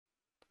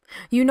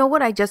You know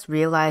what I just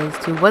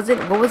realized too? What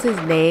was his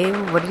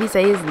name? What did he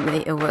say his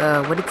name?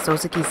 What did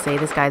Soseki say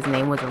this guy's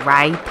name was?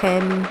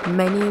 Raiten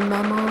Many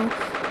Memo?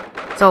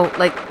 So,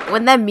 like,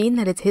 wouldn't that mean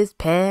that it's his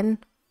pen?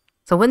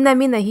 So wouldn't that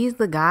mean that he's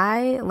the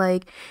guy?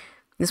 Like,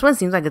 this one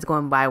seems like it's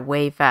going by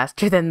way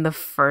faster than the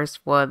first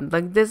one.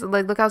 Like,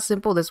 look how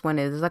simple this one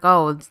is. It's like,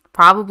 oh, it's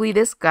probably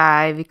this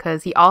guy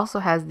because he also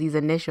has these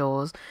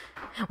initials.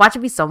 Watch it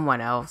be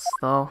someone else,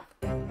 though.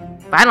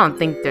 But I don't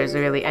think there's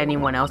really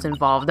anyone else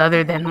involved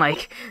other than,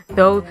 like,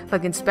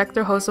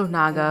 Inspector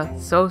Hosonaga,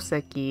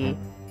 Soseki,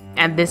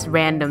 and this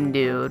random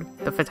dude,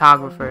 the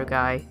photographer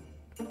guy.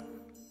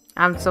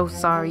 I'm so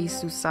sorry,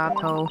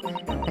 Susato.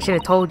 I should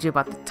have told you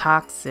about the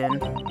toxin.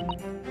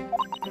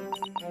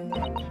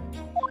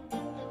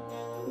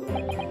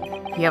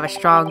 You have a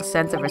strong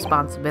sense of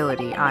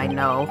responsibility, I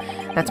know.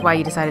 That's why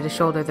you decided to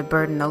shoulder the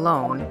burden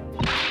alone.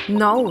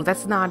 No,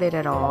 that's not it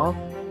at all.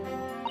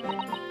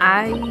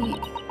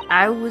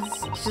 I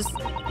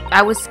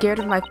was scared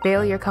of my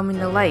failure coming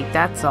to light,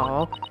 that's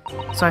all.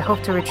 So I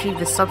hope to retrieve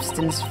the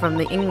substance from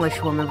the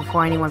Englishwoman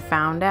before anyone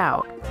found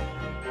out.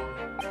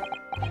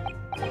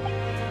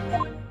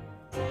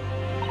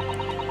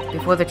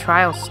 Before the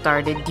trial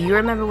started, do you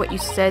remember what you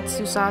said,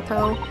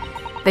 Susato?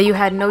 That you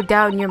had no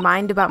doubt in your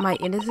mind about my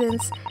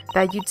innocence?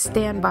 That you'd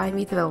stand by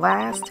me to the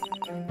last?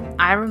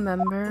 I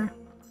remember.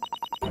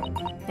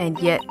 And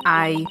yet,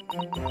 I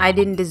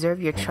didn't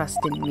deserve your trust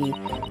in me.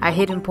 I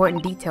hid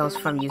important details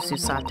from you,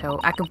 Susato.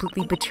 I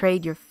completely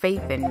betrayed your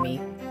faith in me.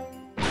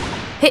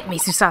 Hit me,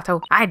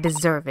 Susato. I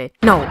deserve it.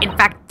 No, in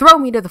fact, throw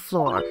me to the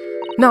floor.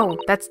 No,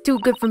 that's too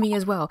good for me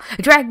as well.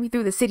 Drag me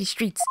through the city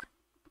streets.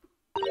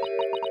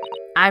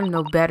 I'm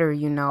no better,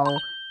 you know.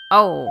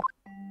 Oh.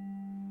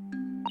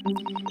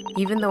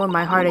 Even though in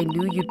my heart I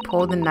knew you'd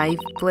pull the knife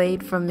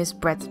blade from Miss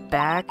Brett's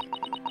back,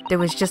 there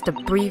was just a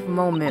brief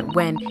moment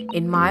when,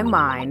 in my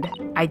mind,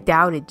 I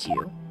doubted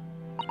you.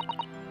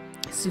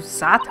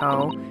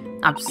 Susato?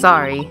 I'm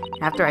sorry.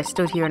 After I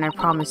stood here and I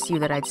promised you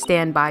that I'd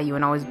stand by you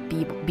and always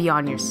be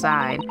on your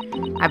side,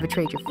 I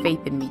betrayed your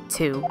faith in me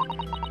too.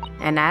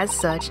 And as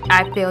such,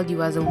 I failed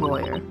you as a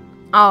lawyer.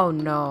 Oh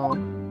no.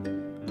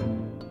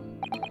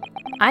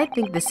 I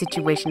think this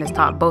situation has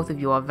taught both of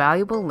you a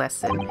valuable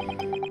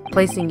lesson.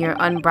 Placing your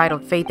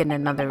unbridled faith in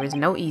another is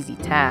no easy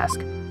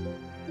task.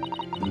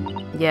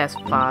 Yes,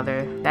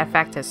 Father, that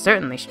fact has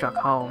certainly struck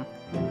home.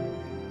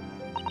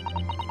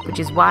 Which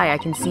is why I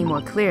can see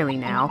more clearly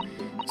now.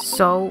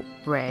 So,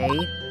 Ray,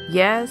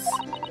 yes?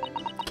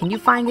 Can you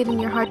find it in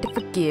your heart to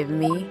forgive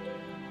me?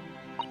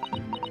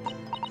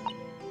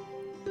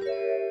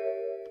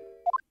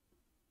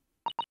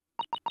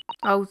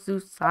 Oh,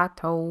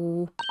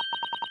 Susato.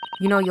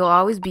 You know, you'll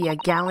always be a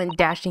gallant,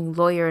 dashing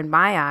lawyer in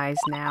my eyes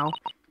now.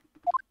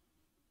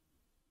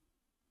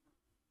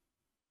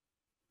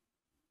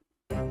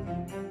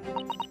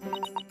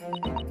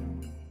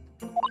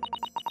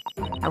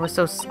 I was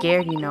so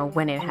scared, you know,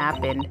 when it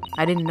happened.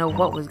 I didn't know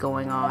what was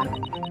going on.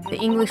 The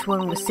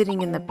Englishwoman was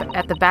sitting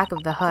at the back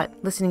of the hut,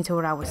 listening to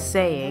what I was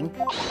saying.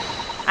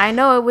 I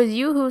know it was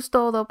you who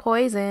stole the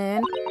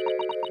poison.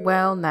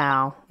 Well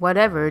now,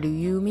 whatever do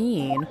you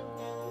mean?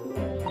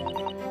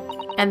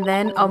 And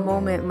then, a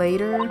moment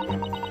later,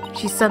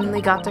 she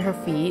suddenly got to her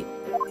feet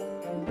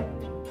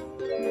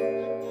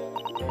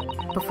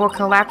before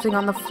collapsing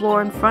on the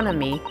floor in front of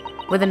me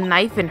with a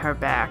knife in her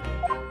back.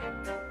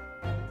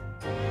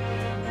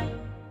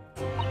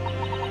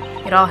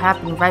 It all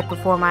happened right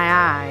before my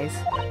eyes.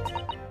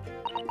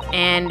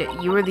 And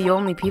you were the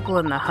only people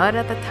in the hut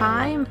at the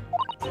time?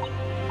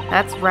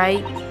 That's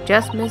right,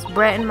 just Miss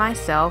Brett and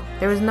myself.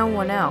 There was no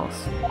one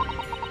else.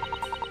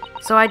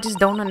 So I just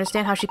don't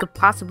understand how she could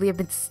possibly have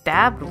been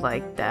stabbed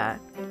like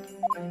that.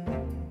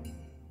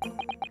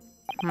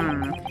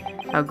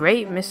 A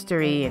great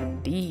mystery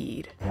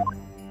indeed.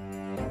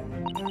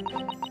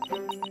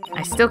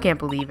 I still can't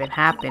believe it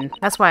happened.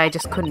 That's why I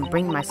just couldn't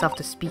bring myself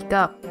to speak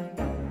up.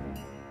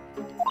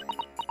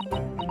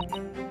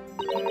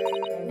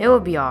 It will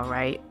be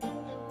alright.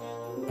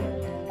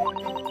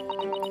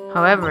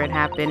 However it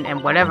happened,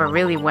 and whatever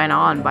really went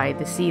on by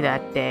the sea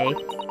that day,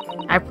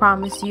 I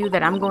promise you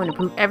that I'm going to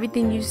prove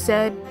everything you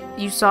said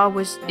you saw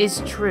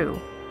is true.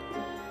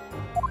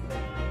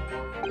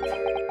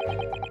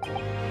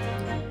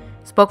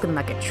 Spoken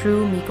like a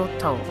true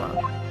Mikotowa.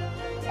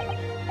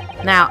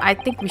 Now, I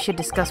think we should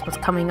discuss what's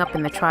coming up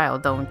in the trial,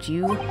 don't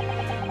you?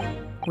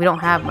 We don't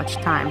have much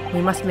time.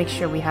 We must make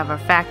sure we have our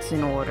facts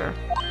in order.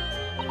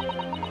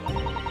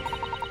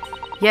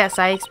 Yes,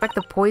 I expect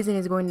the poison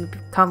is going to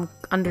come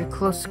under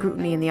close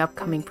scrutiny in the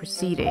upcoming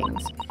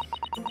proceedings.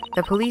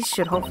 The police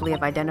should hopefully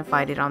have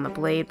identified it on the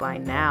blade by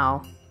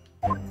now.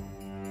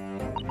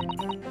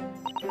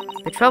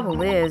 The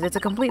trouble is, it's a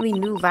completely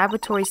new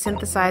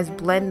laboratory-synthesized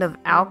blend of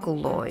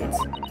alkaloids.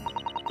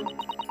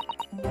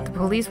 The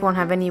police won't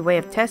have any way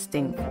of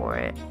testing for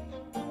it.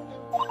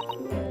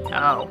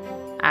 Oh,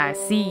 I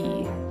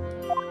see.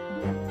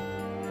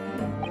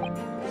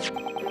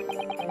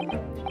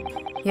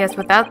 Yes,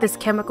 without this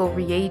chemical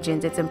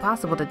reagent, it's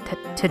impossible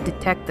to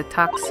detect the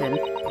toxin.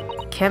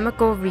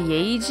 Chemical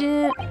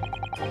reagent?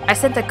 I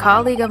sent a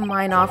colleague of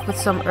mine off with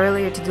some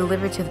earlier to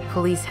deliver to the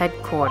police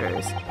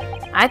headquarters.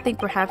 I think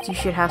perhaps you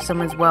should have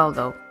some as well,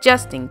 though,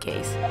 just in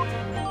case.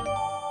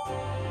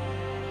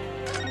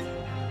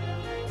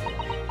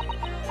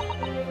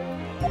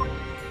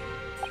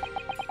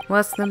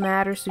 What's the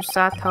matter,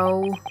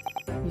 Susato?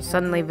 You're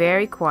suddenly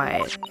very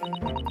quiet.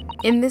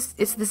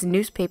 It's this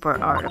newspaper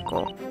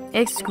article.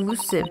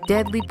 Exclusive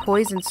deadly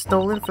poison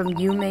stolen from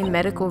Yume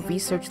Medical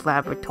Research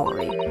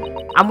Laboratory.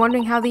 I'm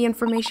wondering how the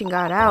information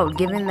got out,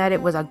 given that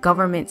it was a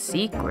government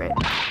secret.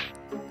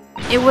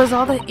 It was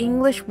all the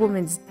English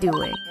woman's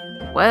doing.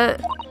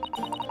 What?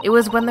 It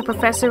was when the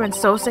professor and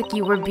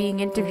Soseki were being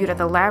interviewed at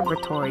the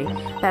laboratory.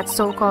 That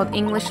so-called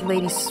English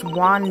lady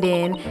swanned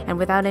in and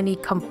without any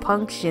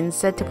compunction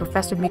said to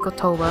Professor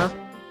Mikotowa,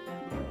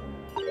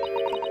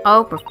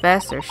 "Oh,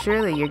 Professor,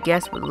 surely your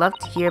guest would love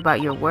to hear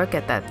about your work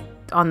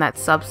on that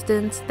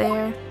substance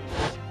there."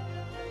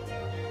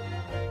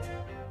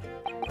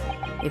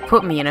 It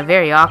put me in a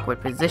very awkward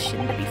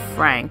position, to be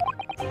frank.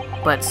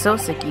 But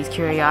Soseki's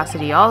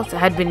curiosity also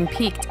had been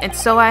piqued, and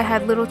so I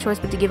had little choice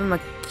but to give him a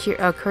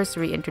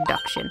cursory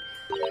introduction.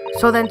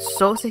 So then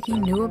Soseki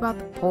knew about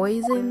the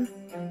poison?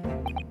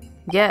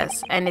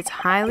 Yes, and it's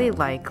highly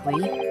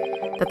likely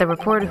that the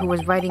reporter who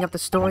was writing up the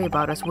story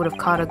about us would have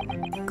caught a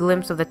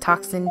glimpse of the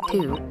toxin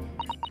too.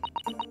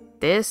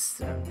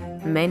 This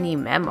many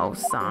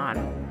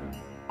memo-san.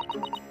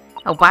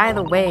 Oh, by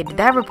the way, did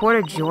that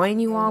reporter join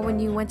you all when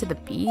you went to the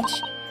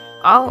beach?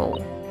 Oh,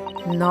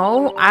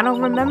 no, I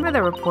don't remember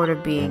the reporter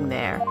being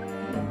there.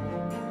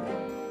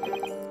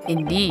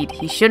 Indeed,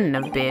 he shouldn't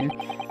have been.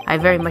 I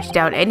very much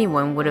doubt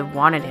anyone would have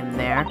wanted him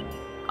there.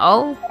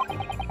 Oh?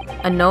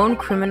 A known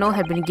criminal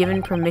had been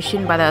given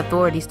permission by the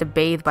authorities to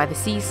bathe by the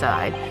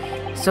seaside.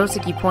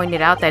 Soseki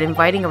pointed out that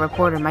inviting a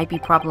reporter might be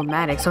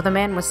problematic, so the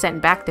man was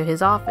sent back to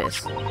his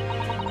office.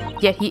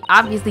 Yet he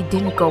obviously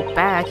didn't go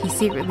back. He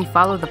secretly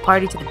followed the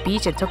party to the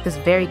beach and took this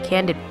very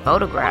candid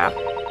photograph.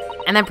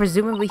 And then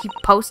presumably he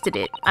posted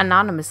it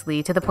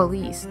anonymously to the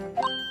police.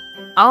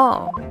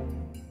 Oh.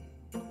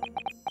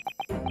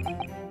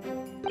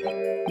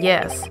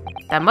 Yes,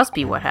 that must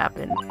be what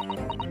happened.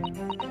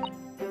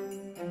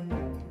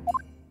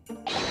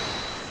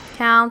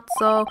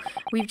 Counsel,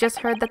 we've just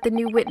heard that the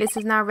new witness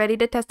is now ready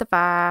to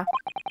testify.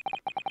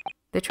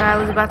 The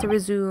trial is about to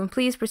resume.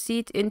 Please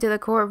proceed into the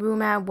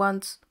courtroom at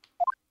once.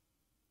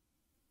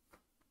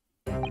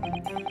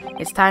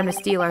 It's time to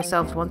steel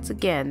ourselves once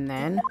again,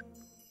 then.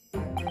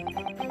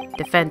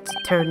 Defense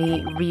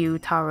Attorney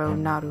Ryutaro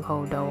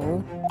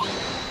Naruhodo.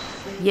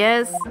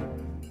 Yes?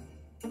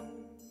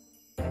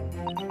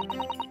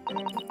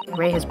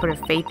 Ray has put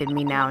her faith in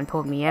me now and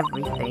told me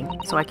everything,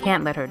 so I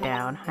can't let her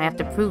down. I have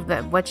to prove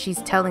that what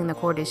she's telling the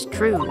court is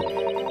true.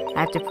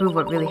 I have to prove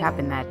what really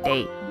happened that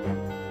date.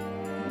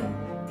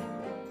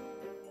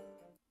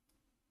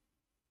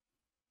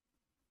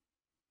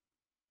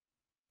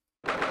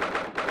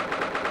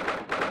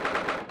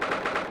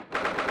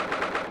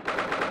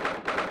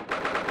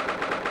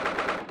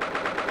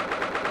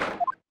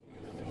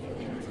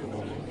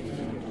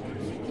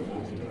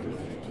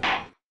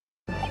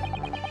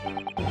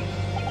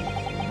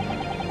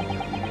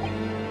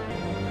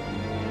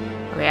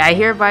 I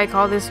hereby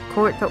call this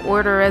court to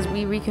order as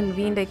we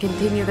reconvene to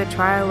continue the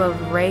trial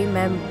of Rei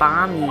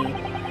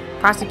Membami.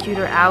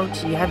 Prosecutor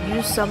Aochi, have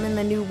you summoned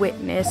the new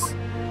witness?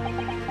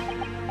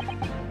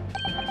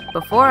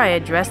 Before I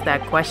address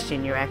that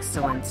question, Your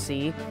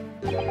Excellency,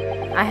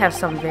 I have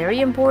some very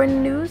important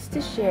news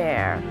to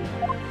share.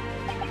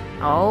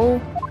 Oh?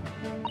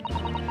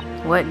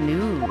 What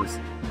news?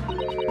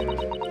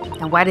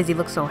 And why does he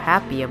look so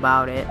happy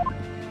about it?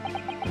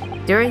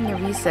 During a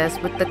recess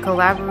with the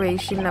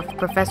collaboration of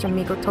Professor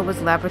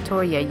Mikotowa's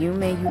laboratory at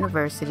Yume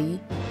University,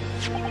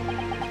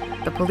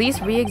 the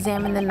police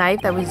re-examined the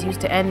knife that was used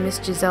to end Miss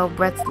Giselle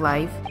Brett's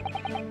life.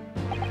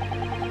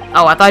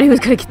 Oh, I thought he was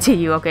going to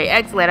continue. Okay,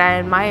 excellent. I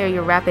admire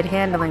your rapid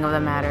handling of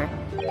the matter.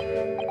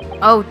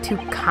 Oh, too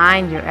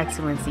kind, Your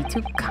Excellency,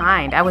 too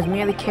kind. I was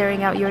merely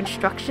carrying out your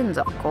instructions,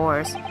 of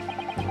course.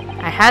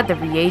 I had the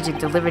reagent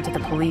delivered to the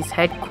police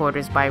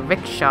headquarters by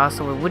rickshaw,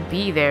 so it would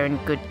be there in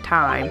good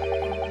time.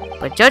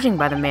 But judging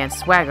by the man's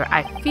swagger,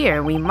 I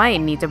fear we might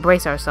need to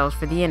brace ourselves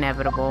for the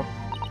inevitable.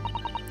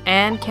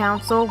 And,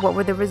 counsel, what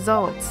were the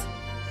results?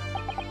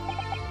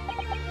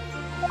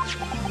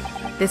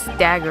 This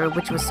dagger,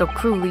 which was so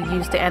cruelly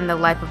used to end the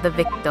life of the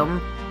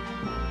victim,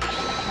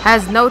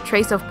 has no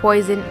trace of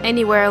poison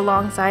anywhere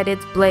alongside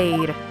its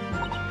blade.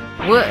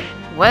 What?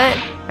 What?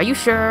 Are you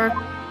sure?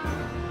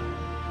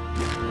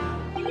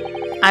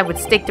 I would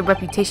stake the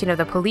reputation of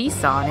the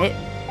police on it.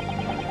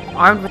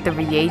 Armed with the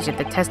reagent,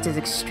 the test is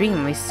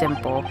extremely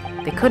simple.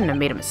 They couldn't have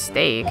made a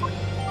mistake.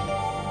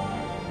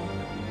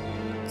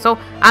 So,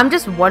 I'm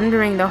just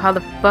wondering though how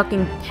the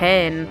fucking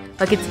pen,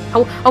 like it's,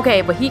 oh,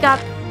 okay, but he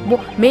got,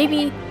 well,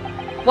 maybe,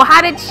 well,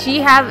 how did she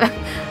have,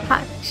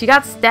 she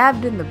got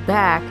stabbed in the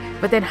back,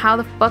 but then how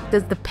the fuck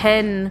does the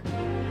pen,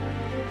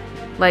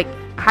 like,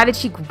 how did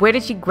she, where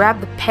did she grab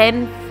the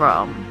pen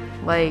from?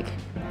 Like,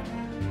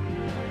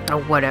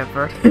 Or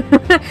whatever.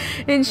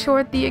 In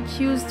short, the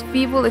accused's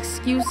feeble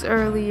excuse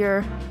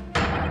earlier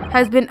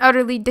has been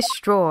utterly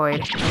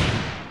destroyed.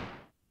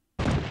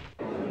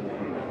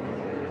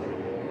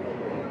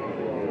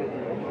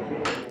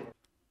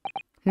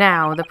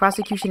 Now, the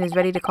prosecution is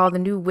ready to call the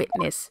new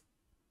witness.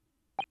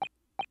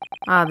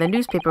 The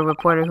newspaper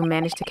reporter who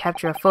managed to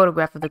capture a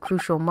photograph of the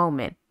crucial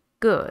moment.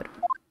 Good.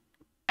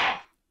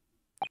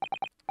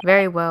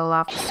 Very well,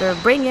 officer.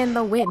 Bring in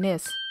the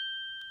witness.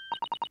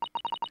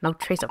 No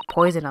trace of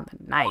poison on the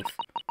knife.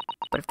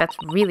 But if that's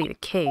really the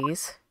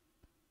case...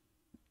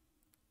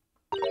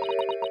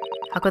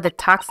 How could the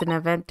toxin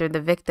have entered the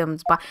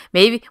victim's body?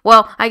 Maybe...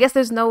 Well, I guess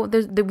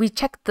we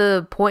checked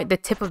the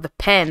tip of the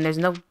pen. There's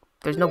no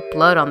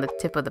blood on the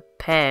tip of the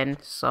pen,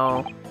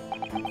 so...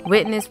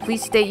 Witness,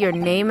 please state your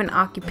name and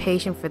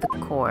occupation for the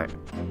court.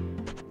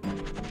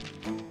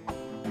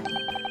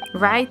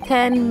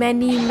 Raiten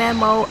Many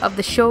Memo of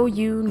the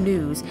Shoyu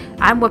News.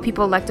 I'm what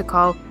people like to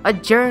call a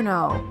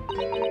journo.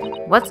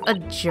 What's a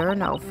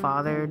journo,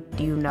 father?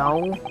 Do you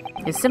know?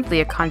 It's simply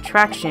a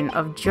contraction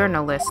of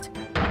journalist.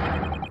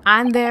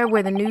 I'm there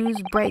where the news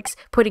breaks,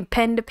 putting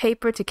pen to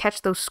paper to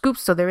catch those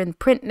scoops so they're in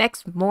print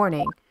next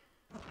morning.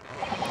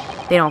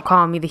 They don't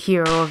call me the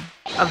hero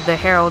of the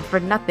Herald for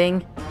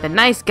nothing. The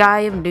nice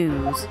guy of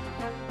news.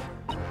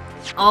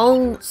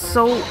 Oh,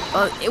 so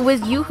it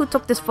was you who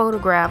took this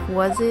photograph,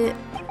 was it?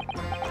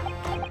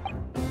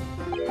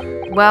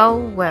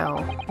 Well,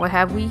 what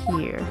have we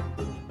here?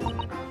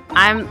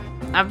 I'm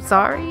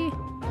sorry?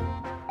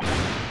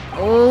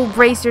 Oh,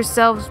 brace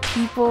yourselves,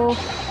 people.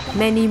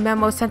 Many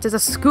Memo sent us a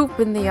scoop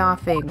in the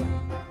offing.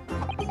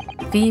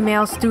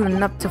 Female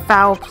student up to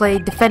foul play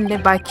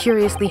defended by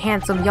curiously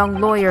handsome young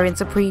lawyer in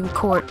Supreme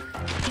Court.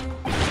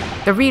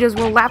 The readers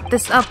will lap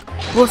this up.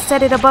 We'll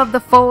set it above the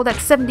fold at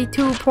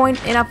 72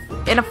 point in a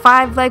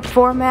 5-leg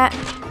format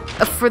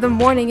for the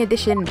morning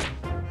edition.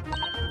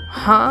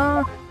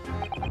 Huh?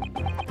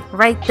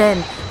 Right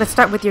then, let's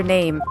start with your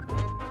name.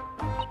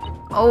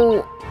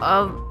 Oh,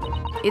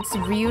 it's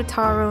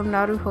Ryutaro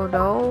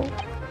Naruhodo.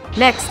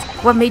 Next,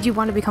 what made you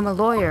want to become a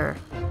lawyer?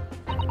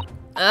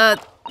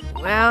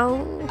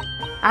 Well,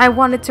 I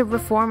wanted to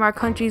reform our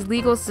country's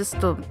legal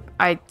system,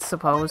 I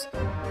suppose.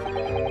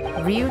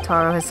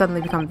 Ryutaro has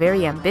suddenly become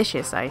very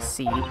ambitious, I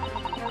see.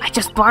 I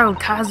just borrowed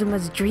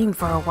Kazuma's dream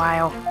for a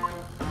while.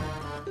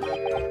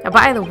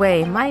 By the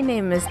way, my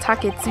name is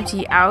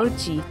Taketsuchi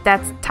Aochi.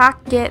 That's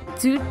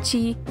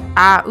Taketsuchi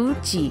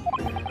Aochi.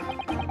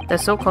 The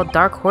so-called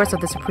dark horse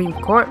of the Supreme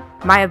Court.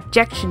 My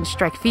objections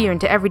strike fear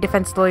into every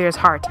defense lawyer's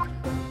heart.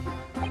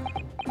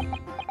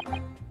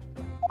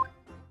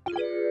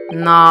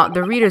 Nah,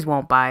 the readers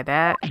won't buy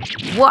that.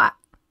 What?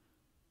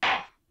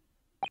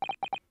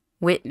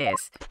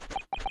 Witness.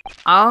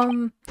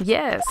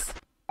 Yes.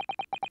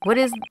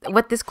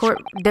 What this court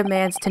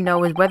demands to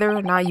know is whether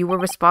or not you were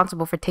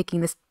responsible for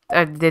taking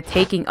the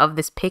taking of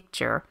this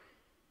picture.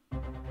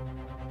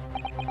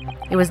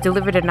 It was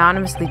delivered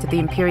anonymously to the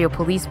Imperial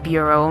Police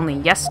Bureau only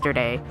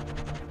yesterday.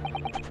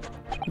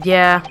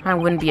 Yeah, I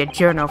wouldn't be a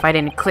journal if I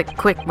didn't click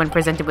quick when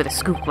presented with a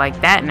scoop like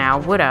that now,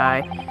 would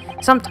I?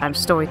 Sometimes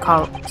stories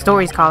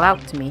call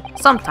out to me.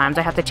 Sometimes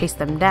I have to chase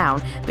them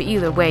down. But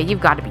either way, you've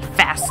got to be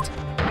fast.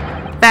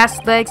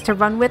 Fast legs to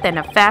run with and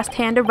a fast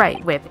hand to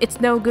write with.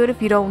 It's no good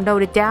if you don't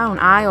note it down,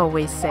 I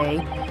always say.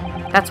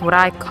 That's what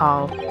I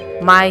call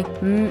my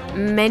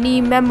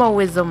many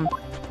memoism.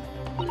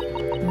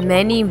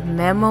 Many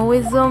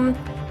memoism?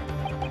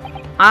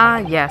 Ah,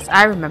 yes,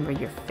 I remember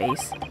your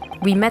face.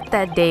 We met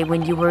that day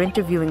when you were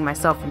interviewing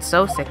myself in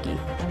Soseki.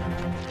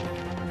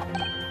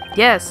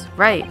 Yes,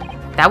 right.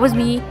 That was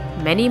me.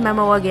 Many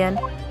memo again.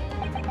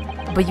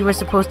 But you were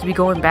supposed to be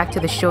going back to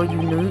the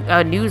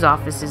Shoyu news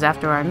offices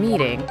after our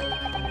meeting.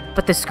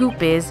 But the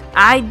scoop is,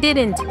 I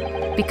didn't,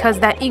 because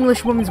that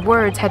English woman's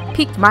words had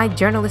piqued my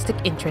journalistic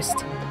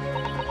interest.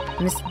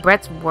 Miss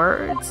Brett's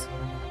words?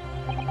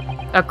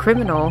 A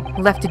criminal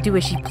left to do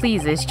as she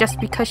pleases just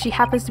because she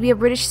happens to be a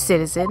British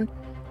citizen?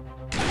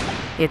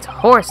 It's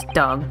horse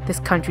dung. This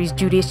country's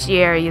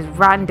judiciary is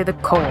rotten to the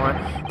core.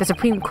 The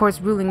Supreme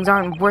Court's rulings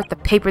aren't worth the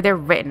paper they're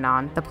written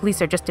on. The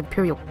police are just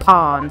imperial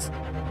pawns.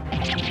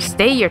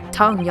 Stay your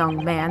tongue,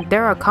 young man.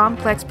 There are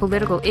complex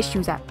political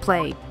issues at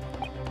play.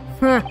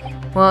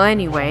 Well,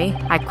 anyway,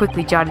 I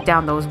quickly jotted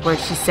down those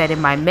words she said in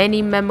my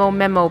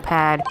memo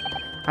pad.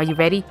 Are you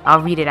ready?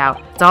 I'll read it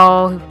out. It's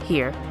all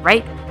here,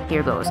 right?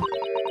 Here goes.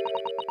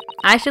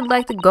 I should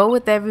like to go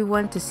with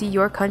everyone to see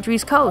your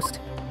country's coast.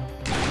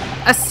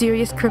 A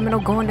serious criminal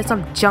going to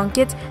some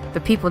junket? The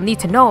people need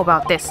to know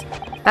about this.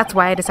 That's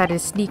why I decided to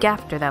sneak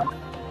after them.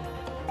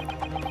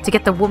 To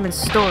get the woman's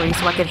story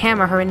so I could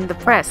hammer her in the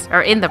press.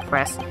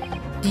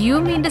 Do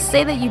you mean to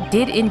say that you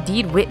did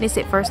indeed witness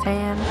it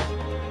firsthand?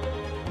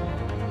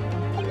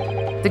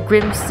 The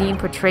grim scene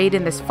portrayed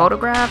in this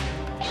photograph?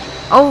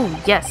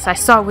 Oh, yes, I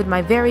saw it with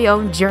my very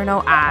own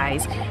journo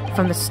eyes.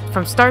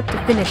 From start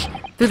to finish,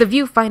 through the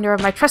viewfinder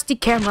of my trusty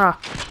camera.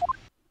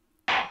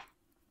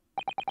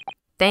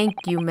 Thank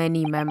you,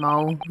 Many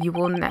Memo. You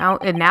will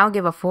now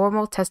give a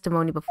formal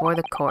testimony before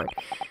the court.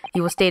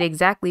 You will state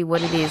exactly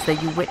what it is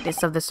that you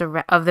witnessed of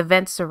the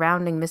events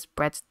surrounding Miss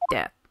Brett's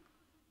death.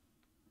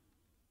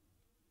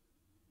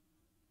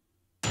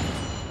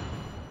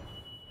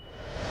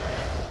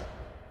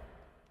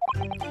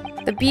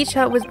 The beach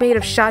hut was made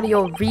of shoddy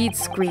old reed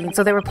screens,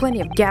 so there were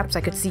plenty of gaps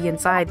I could see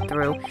inside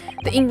through.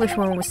 The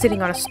Englishwoman was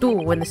sitting on a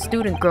stool when the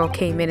student girl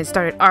came in and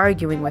started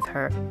arguing with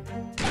her.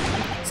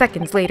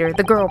 Seconds later,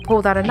 the girl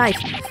pulled out a knife,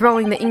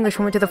 throwing the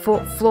Englishwoman to the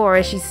floor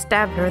as she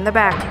stabbed her in the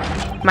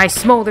back. My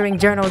smoldering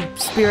journal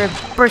spirit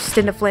burst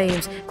into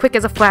flames. Quick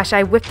as a flash,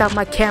 I whipped out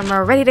my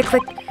camera, ready to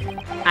click.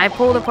 I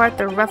pulled apart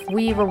the rough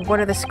weave of one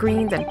of the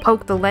screens and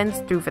poked the lens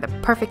through for the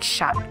perfect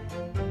shot.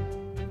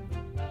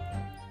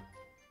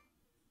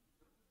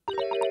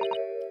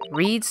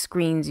 Reed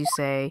screens, you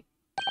say?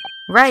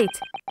 Right!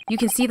 You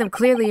can see them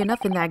clearly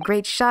enough in that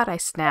great shot I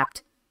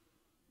snapped.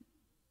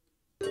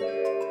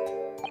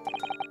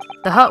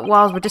 The hut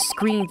walls were just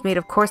screens made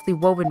of coarsely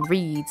woven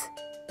reeds.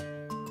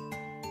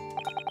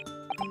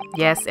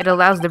 Yes, it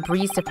allows the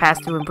breeze to pass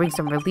through and bring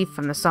some relief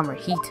from the summer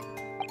heat.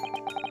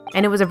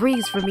 And it was a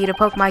breeze for me to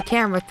poke my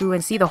camera through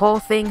and see the whole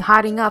thing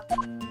hotting up.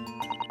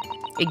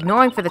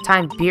 Ignoring for the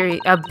time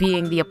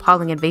being the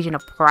appalling invasion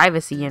of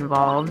privacy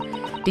involved,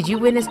 did you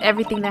witness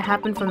everything that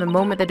happened from the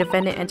moment the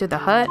defendant entered the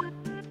hut?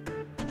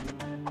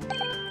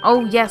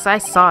 Oh yes, I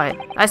saw it.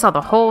 I saw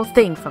the whole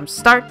thing from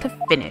start to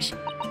finish.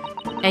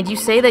 And you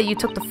say that you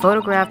took the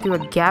photograph through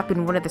a gap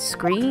in one of the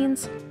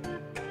screens?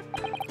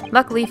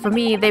 Luckily for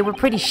me, they were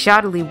pretty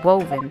shoddily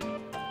woven.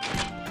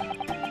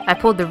 I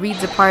pulled the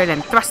reeds apart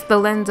and thrust the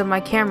lens of my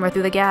camera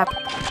through the gap.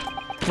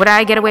 Would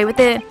I get away with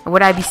it? Or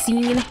would I be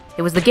seen?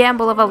 It was the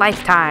gamble of a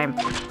lifetime.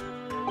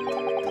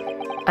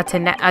 A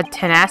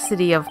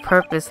tenacity of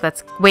purpose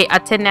that's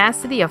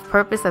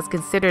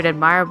considered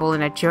admirable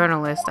in a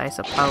journalist, I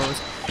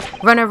suppose.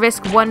 Run a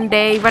risk one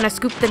day, run a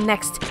scoop the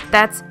next.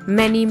 That's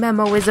Many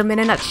Memoism in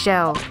a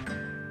nutshell.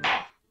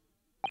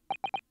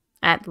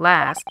 At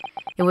last,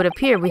 it would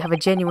appear we have a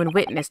genuine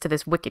witness to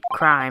this wicked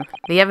crime.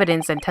 The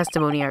evidence and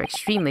testimony are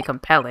extremely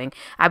compelling.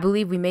 I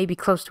believe we may be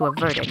close to a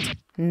verdict.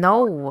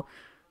 No.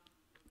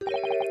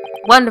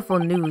 Wonderful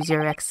news,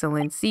 Your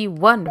Excellency,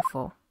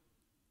 wonderful.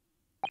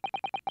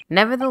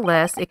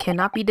 Nevertheless, it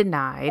cannot be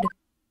denied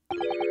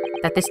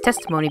that this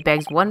testimony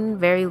begs one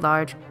very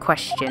large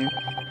question.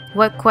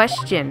 What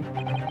question?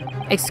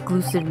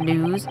 Exclusive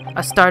news,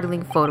 a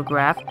startling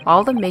photograph,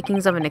 all the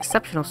makings of an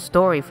exceptional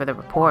story for the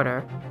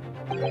reporter.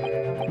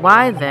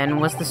 Why then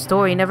was the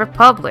story never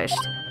published?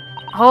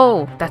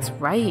 Oh, that's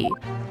right.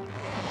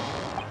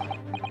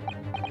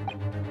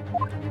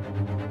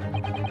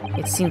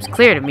 It seems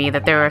clear to me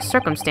that there are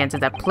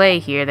circumstances at play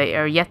here that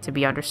are yet to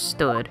be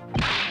understood.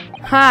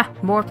 Ha!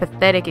 More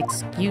pathetic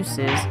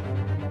excuses.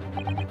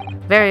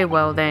 Very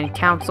well then,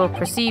 counsel,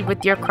 proceed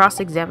with your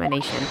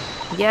cross-examination.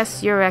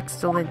 Yes, Your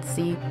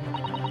Excellency.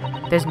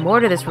 There's more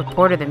to this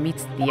reporter than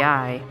meets the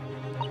eye.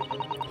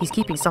 He's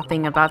keeping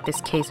something about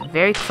this case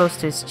very close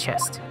to his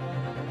chest.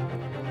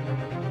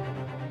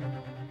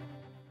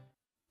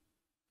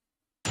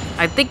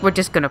 I think we're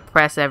just gonna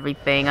press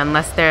everything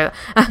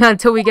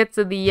until we get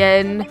to the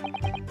end.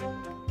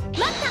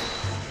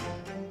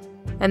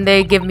 And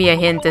they give me a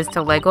hint as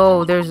to like,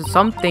 oh, there's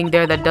something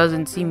there that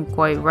doesn't seem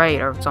quite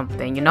right or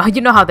something, you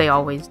know how they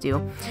always do.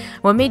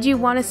 What made you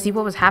want to see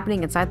what was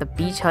happening inside the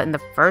beach hut in the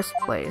first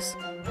place?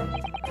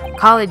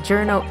 Call it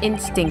journo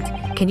instinct.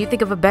 Can you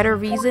think of a better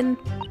reason?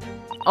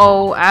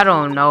 Oh, I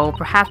don't know.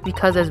 Perhaps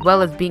because as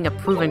well as being a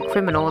proven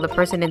criminal, the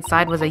person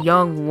inside was a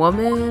young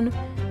woman?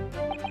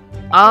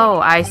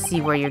 Oh, I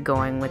see where you're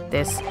going with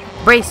this.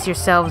 Brace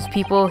yourselves,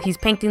 people. He's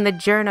painting the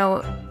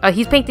journo as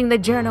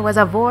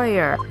a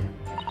voyeur.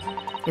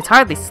 It's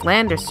hardly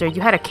slander, sir. You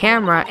had a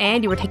camera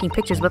and you were taking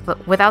pictures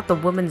without the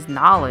woman's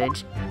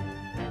knowledge.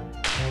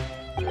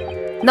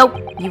 Nope,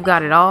 you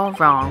got it all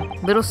wrong,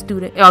 little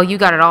student. Oh, you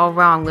got it all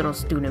wrong, little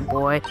student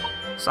boy.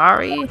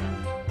 Sorry.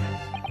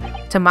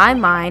 To my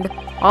mind,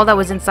 all that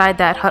was inside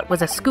that hut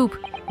was a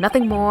scoop.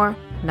 Nothing more,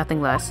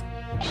 nothing less.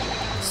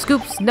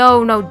 Scoops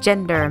know no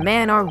gender,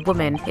 man or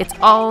woman. It's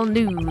all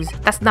news.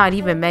 That's not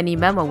even Many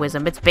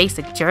Memoism, it's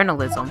basic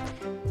journalism.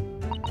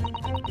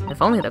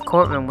 If only the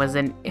courtroom was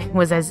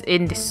as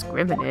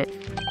indiscriminate.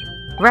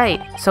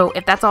 Right, so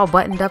if that's all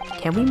buttoned up,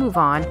 can we move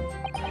on?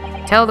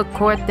 Tell the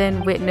court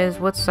then, witness,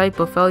 what sight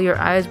befell your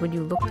eyes when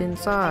you looked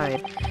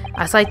inside.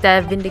 A sight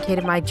that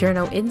vindicated my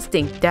journo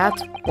instinct,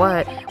 that's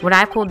what. When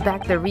I pulled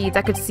back the reeds,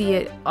 I could see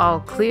it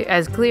all clear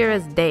as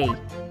day.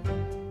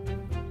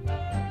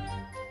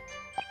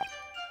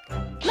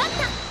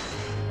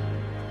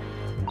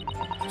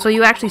 So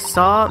you actually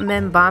saw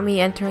Membami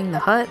entering the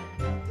hut?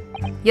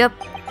 Yep.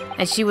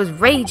 And she was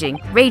raging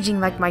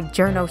like my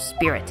journo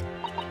spirit.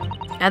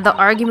 And the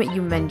argument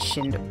you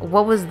mentioned,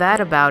 what was that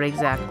about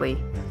exactly?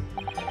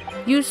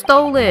 You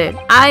stole it!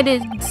 I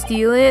didn't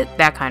steal it!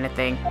 That kind of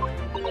thing.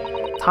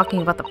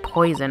 Talking about the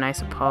poison, I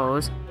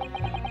suppose.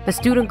 The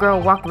student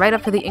girl walked right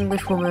up to the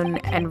Englishwoman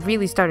and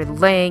really started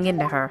laying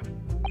into her.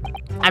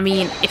 I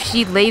mean, if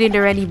she laid into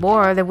her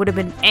anymore, there would have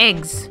been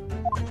eggs.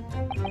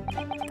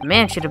 The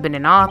man should have been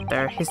an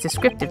author. His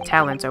descriptive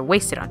talents are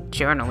wasted on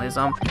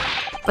journalism.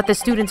 But the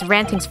student's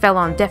rantings fell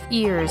on deaf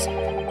ears,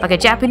 like a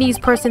Japanese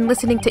person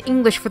listening to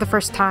English for the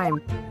first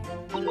time.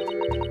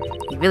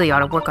 He really ought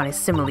to work on his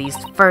similes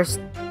first,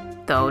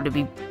 though, to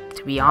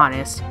be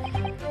honest.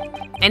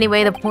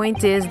 Anyway, the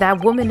point is,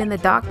 that woman in the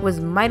dock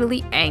was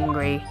mightily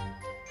angry.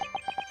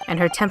 And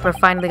her temper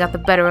finally got the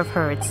better of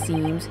her, it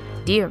seems.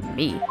 Dear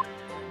me.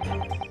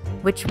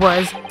 Which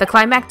was the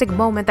climactic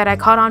moment that I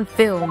caught on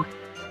film.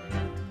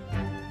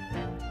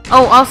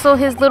 Oh, also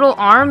his little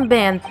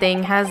armband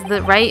thing has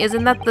the, right?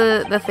 Isn't that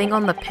the thing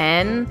on the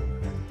pen?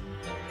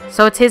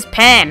 So it's his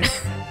pen.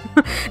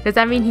 Does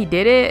that mean he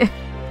did it?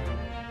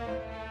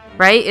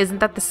 Right? Isn't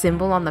that the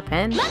symbol on the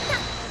pen?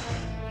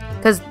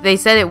 Because they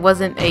said it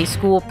wasn't a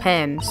school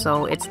pen,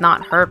 so it's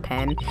not her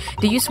pen.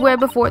 Do you swear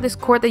before this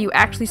court that you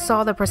actually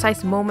saw the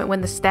precise moment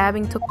when the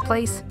stabbing took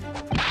place?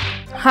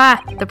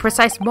 Ha! The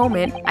precise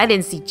moment? I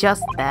didn't see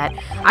just that.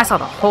 I saw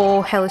the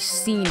whole hellish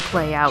scene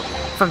play out,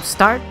 from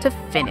start to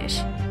finish.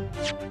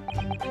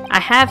 I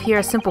have here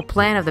a simple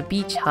plan of the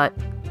beach hut.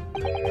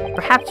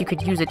 Perhaps you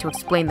could use it to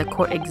explain the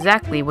court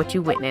exactly what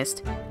you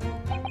witnessed.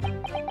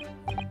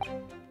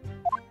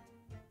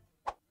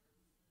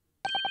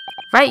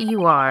 Right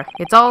you are.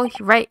 It's all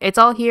right. It's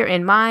all here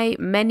in my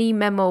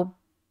memo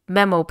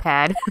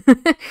pad.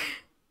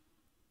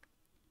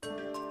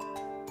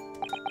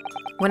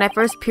 When I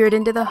first peered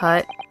into the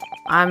hut,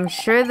 I'm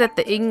sure that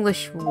the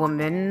English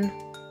woman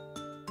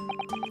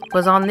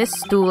was on this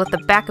stool at the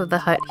back of the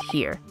hut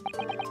here.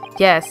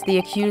 Yes, the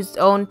accused's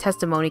own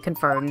testimony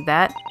confirmed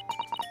that.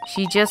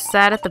 She just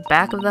sat at the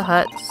back of the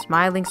hut,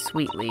 smiling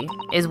sweetly,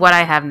 is what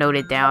I have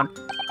noted down.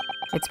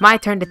 It's my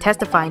turn to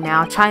testify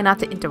now. Try not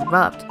to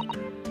interrupt.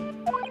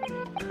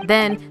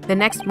 Then, the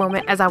next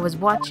moment, as I was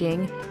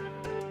watching,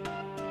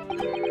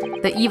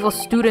 the evil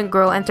student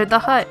girl entered the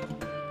hut.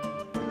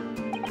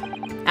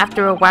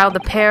 After a while,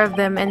 the pair of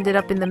them ended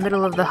up in the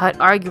middle of the hut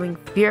arguing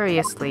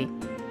furiously.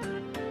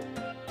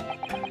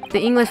 The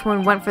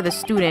Englishwoman went for the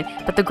student,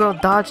 but the girl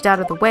dodged out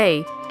of the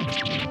way.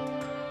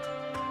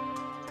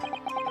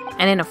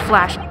 And in a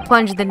flash,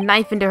 plunged the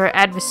knife into her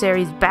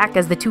adversary's back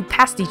as the two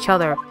passed each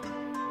other.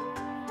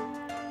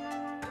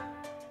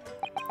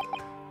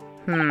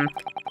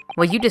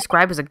 What you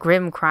describe as a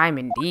grim crime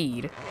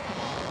indeed.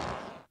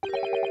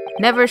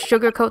 Never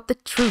sugarcoat the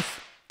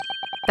truth.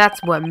 That's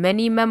what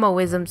many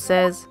memoism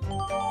says.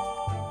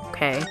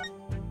 Okay.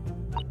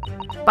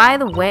 By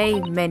the way,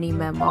 many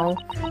memo,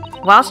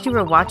 whilst you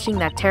were watching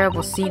that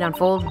terrible scene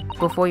unfold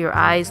before your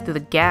eyes through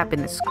the gap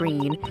in the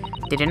screen,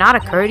 did it not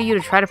occur to you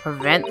to try to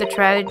prevent the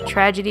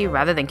tragedy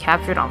rather than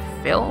capture it on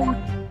film?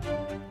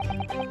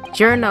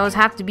 Journos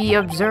have to be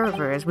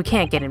observers. We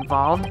can't get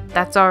involved.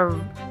 That's our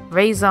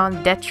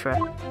raison d'etre.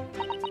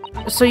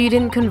 So you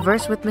didn't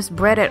converse with Miss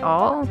Brett at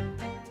all?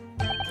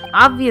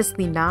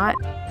 Obviously not.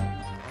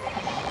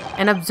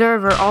 An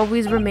observer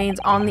always remains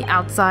on the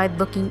outside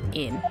looking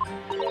in.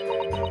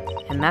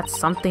 And that's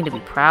something to be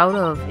proud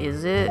of,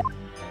 is it?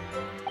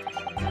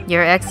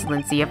 Your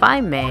Excellency, if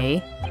I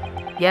may.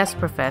 Yes,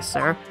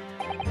 Professor.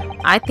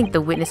 I think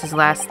the witness's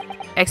last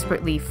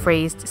expertly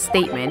phrased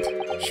statement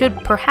should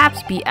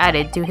perhaps be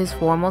added to his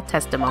formal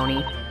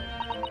testimony.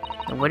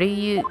 What are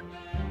you...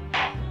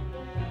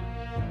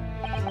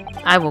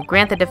 I will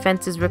grant the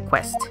defense's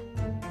request.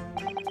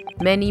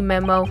 Many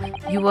memo,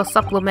 you will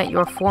supplement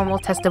your formal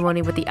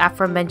testimony with the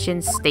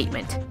aforementioned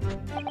statement.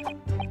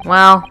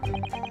 Well,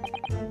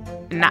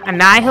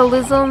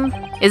 nihilism?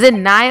 Is it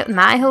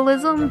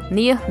nihilism?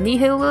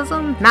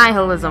 Nihilism?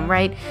 Nihilism,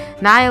 right?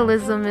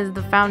 Nihilism is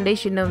the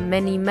foundation of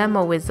many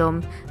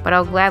memoism, but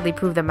I'll gladly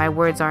prove that my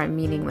words aren't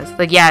meaningless.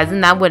 Like, yeah,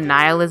 isn't that what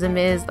nihilism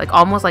is? Like,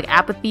 almost like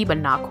apathy, but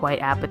not quite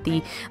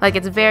apathy. Like,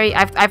 it's very,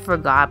 I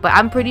forgot, but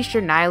I'm pretty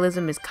sure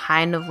nihilism is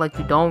kind of like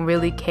you don't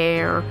really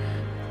care,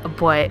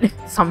 but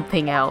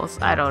something else.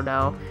 I don't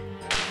know.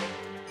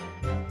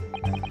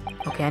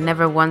 Okay, I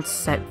never once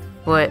set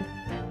foot.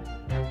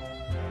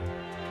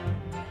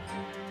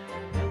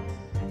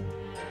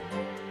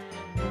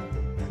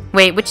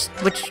 Wait, which...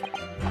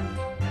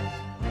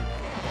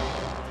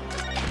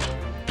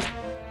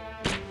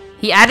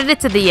 He added it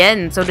to the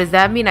end, so does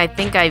that mean I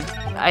think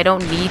I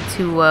don't need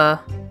to,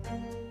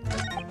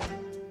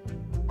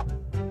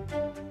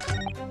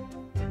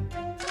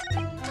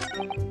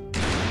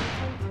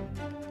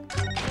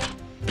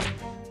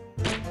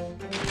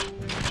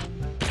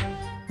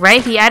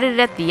 Right? He added it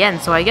at the end,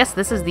 so I guess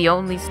this is the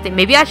only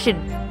maybe I should...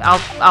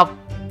 I'll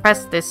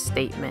press this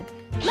statement.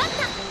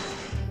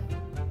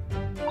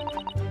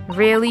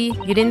 Really?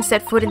 You didn't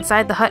set foot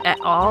inside the hut at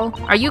all?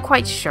 Are you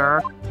quite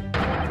sure?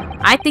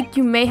 I think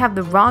you may have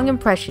the wrong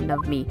impression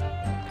of me.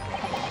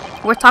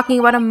 We're talking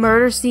about a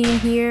murder scene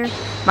here.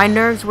 My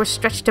nerves were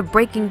stretched to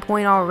breaking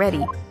point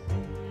already.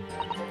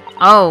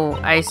 Oh,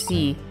 I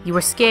see. You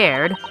were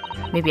scared?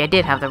 Maybe I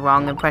did have the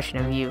wrong impression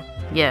of you.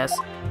 Yes.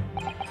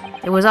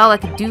 It was all I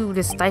could do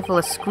to stifle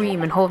a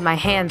scream and hold my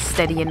hands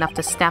steady enough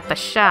to snap the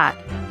shot.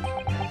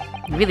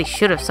 You really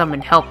should have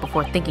summoned help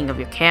before thinking of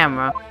your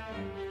camera.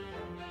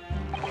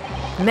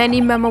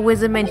 Many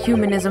memoism and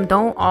humanism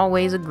don't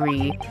always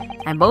agree,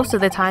 and most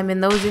of the time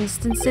in those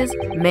instances,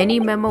 many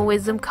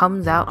memoism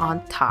comes out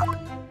on top.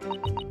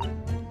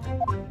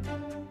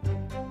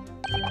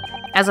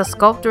 As a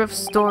sculptor of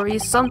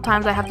stories,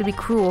 sometimes I have to be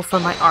cruel for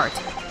my art.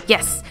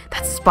 Yes,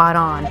 that's spot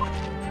on.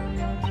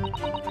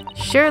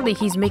 Surely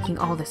he's making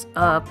all this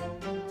up.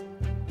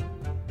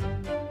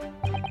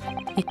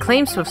 He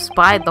claims to have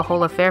spied the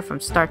whole affair from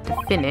start to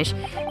finish.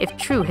 If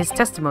true, his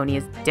testimony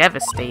is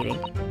devastating.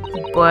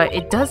 But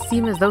it does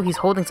seem as though he's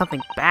holding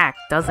something back,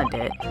 doesn't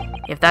it?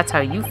 If that's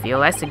how you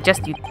feel, I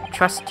suggest you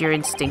trust your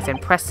instincts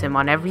and press him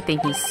on everything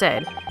he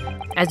said,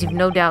 as you've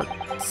no doubt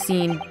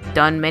seen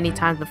done many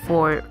times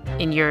before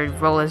in your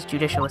role as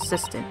judicial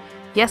assistant.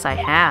 Yes, I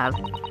have.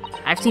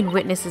 I've seen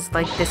witnesses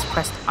like this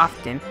pressed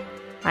often.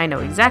 I know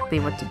exactly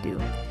what to do.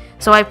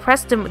 So I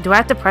pressed him. Do I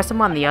have to press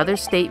him on the other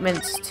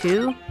statements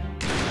too?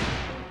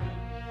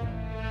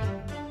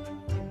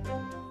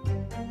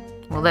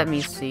 Well, let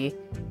me see.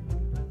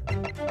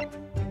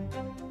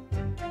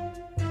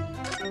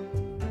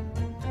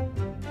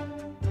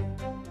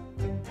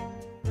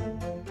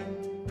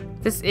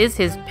 This is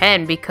his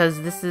pen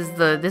because this is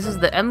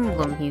the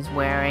emblem he's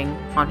wearing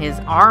on his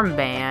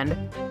armband.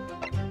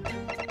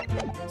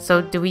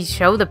 So do we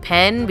show the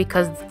pen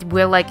because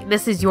we're like,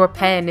 this is your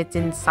pen, it's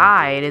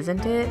inside,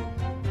 isn't it?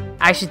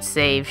 I should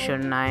save,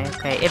 shouldn't I?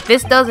 Okay, if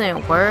this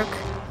doesn't work,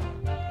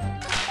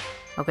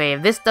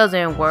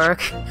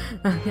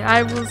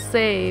 I will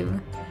save.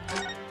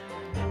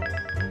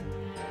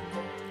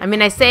 I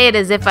mean, I say it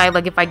as if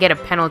if I get a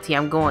penalty,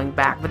 I'm going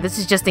back, but this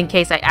is just in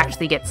case I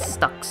actually get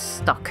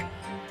stuck.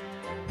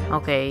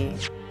 Okay.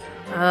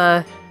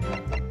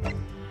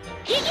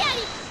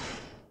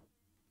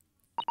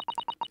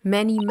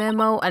 Many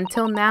memo.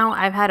 Until now,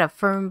 I've had a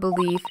firm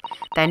belief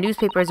that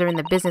newspapers are in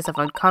the business of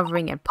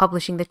uncovering and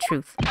publishing the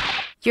truth.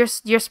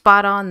 You're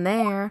spot on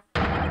there.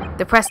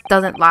 The press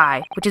doesn't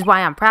lie, which is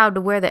why I'm proud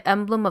to wear the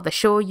emblem of the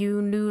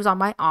Shoyu News on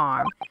my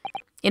arm.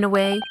 In a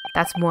way,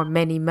 that's more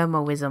many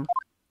memoism.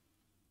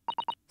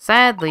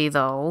 Sadly,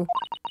 though,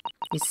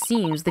 it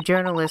seems the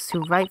journalists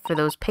who write for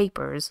those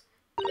papers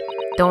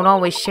don't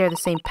always share the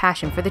same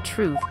passion for the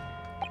truth.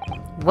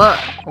 What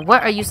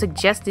are you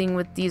suggesting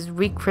with these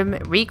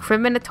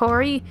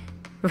recriminatory?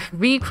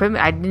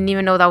 I didn't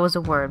even know that was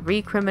a word.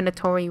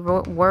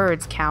 Recriminatory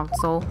words,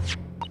 counsel.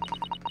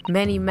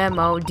 Many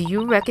memo. Do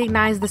you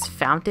recognize this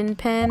fountain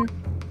pen?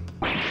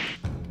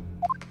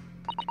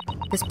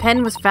 This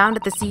pen was found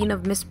at the scene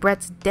of Miss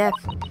Brett's death.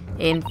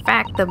 In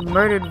fact, the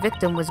murdered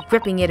victim was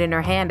gripping it in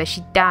her hand as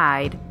she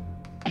died.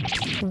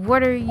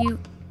 What are you...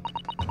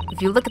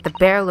 If you look at the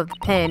barrel of the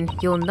pen,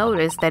 you'll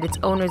notice that its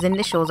owner's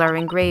initials are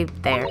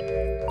engraved there.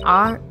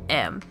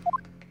 R.M.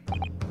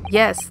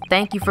 Yes,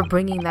 thank you for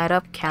bringing that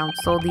up,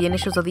 counsel. The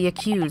initials of the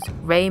accused,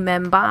 Ray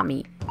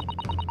Membami.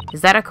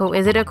 Is it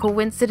a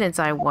coincidence,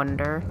 I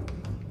wonder?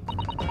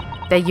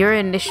 That your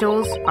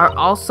initials are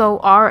also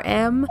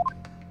R.M.?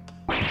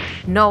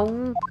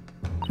 No.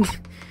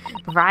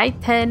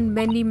 Raiten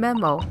Many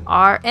Memo,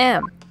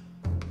 R.M.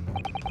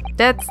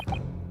 That's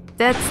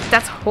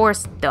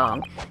horse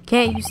dung.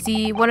 Can't you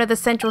see? One of the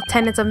central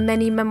tenets of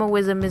many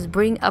memoism is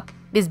being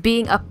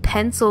a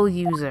pencil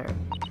user.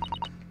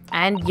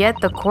 And yet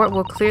the court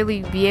will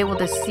clearly be able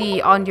to see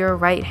on your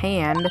right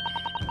hand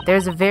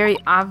there's a very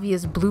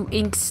obvious blue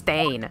ink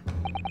stain.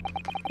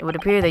 It would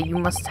appear that you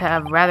must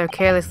have rather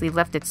carelessly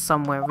left it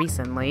somewhere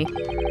recently.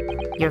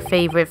 Your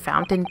favorite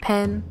fountain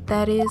pen,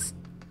 that is?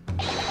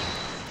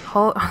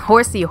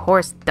 Horsey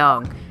horse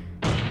dung.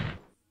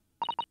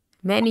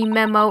 Many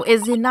memo,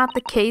 is it not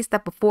the case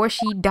that before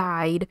she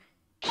died,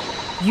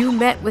 you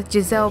met with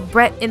Giselle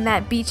Brett in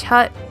that beach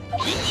hut?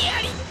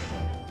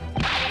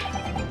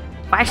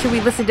 Why should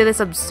we listen to this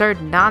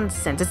absurd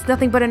nonsense? It's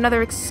nothing but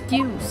another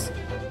excuse.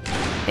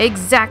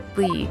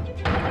 Exactly.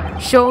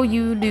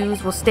 Shoyu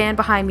News will stand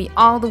behind me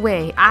all the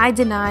way. I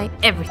deny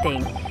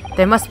everything.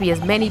 There must be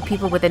as many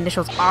people with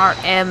initials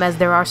RM as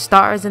there are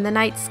stars in the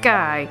night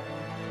sky.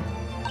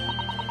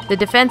 The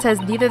defense has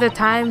neither the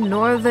time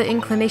nor the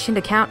inclination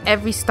to count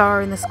every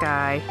star in the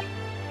sky.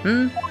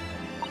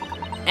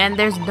 And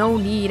there's no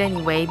need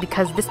anyway,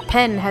 because this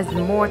pen has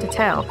more to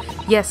tell.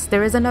 Yes,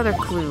 there is another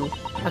clue.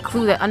 A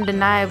clue that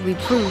undeniably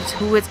proves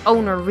who its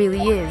owner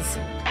really is.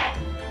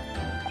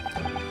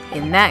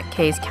 In that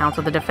case,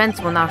 counsel, the defense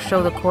will now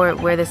show the court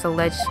where this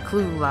alleged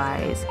clue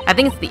lies. I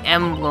think it's the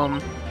emblem.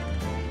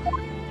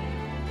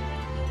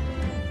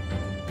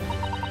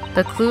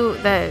 The clue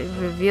that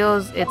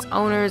reveals its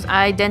owner's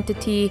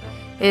identity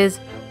is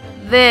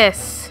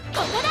this.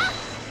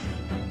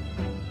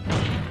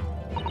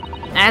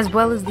 As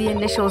well as the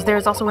initials, there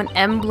is also an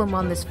emblem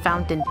on this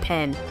fountain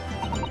pen.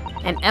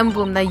 An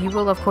emblem that you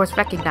will of course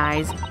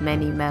recognize,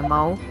 Many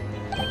Memo.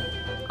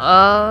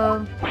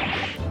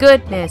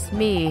 Goodness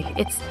me,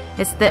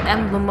 it's the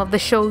emblem of the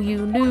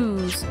Shoyu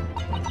News.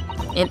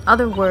 In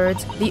other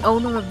words, the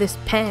owner of this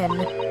pen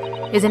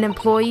is an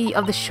employee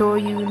of the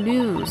Shoyu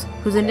News,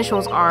 whose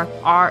initials are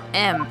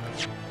RM.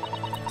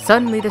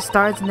 Suddenly the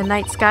stars in the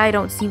night sky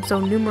don't seem so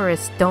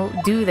numerous,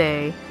 do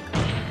they?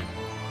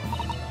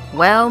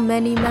 Well,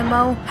 Many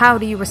Memo, how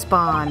do you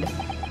respond?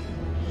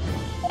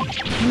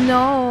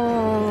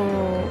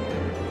 No.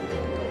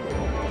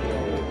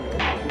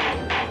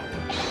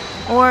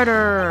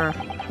 Order.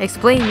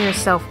 Explain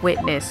yourself,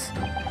 witness.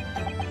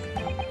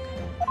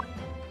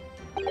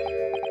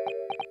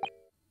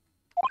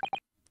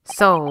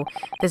 So,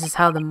 this is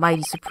how the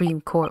mighty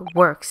Supreme Court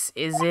works,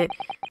 is it?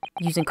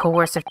 Using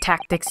coercive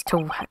tactics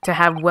to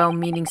have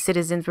well-meaning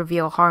citizens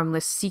reveal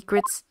harmless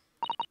secrets?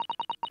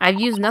 I've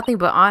used nothing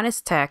but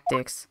honest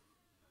tactics.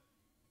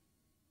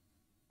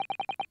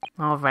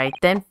 Alright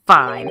then,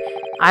 fine.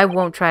 I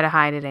won't try to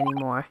hide it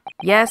anymore.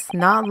 Yes,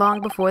 not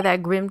long before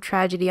that grim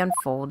tragedy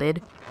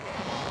unfolded,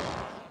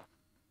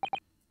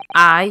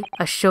 I,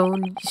 a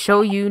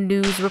show you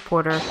news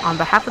reporter, on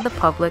behalf of the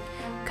public,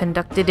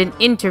 conducted an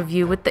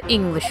interview with the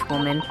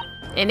Englishwoman.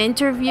 An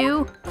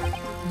interview?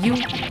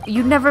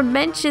 You never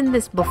mentioned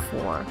this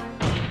before.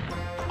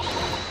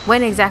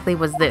 When exactly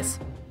was this?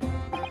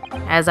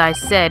 As I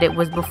said, it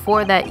was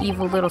before that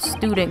evil little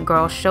student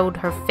girl showed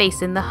her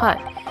face in the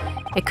hut.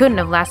 It couldn't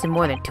have lasted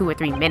more than 2 or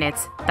 3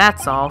 minutes,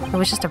 that's all. It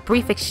was just a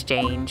brief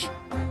exchange.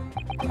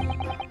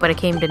 But it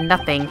came to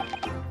nothing.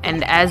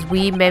 And as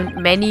we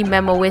many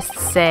memoists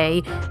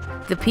say,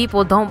 the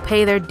people don't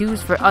pay their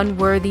dues for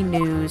unworthy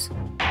news.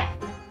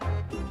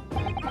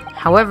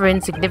 However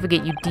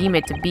insignificant you deem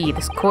it to be,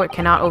 this court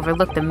cannot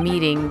overlook the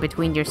meeting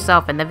between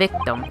yourself and the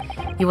victim.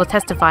 You will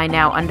testify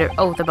now under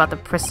oath about the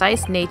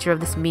precise nature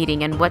of this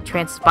meeting and what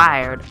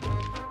transpired.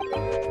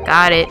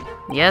 Got it.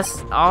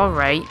 Yes,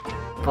 alright.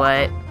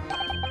 But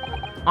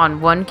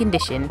on one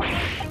condition.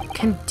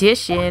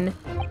 Condition?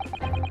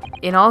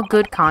 In all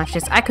good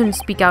conscience, I couldn't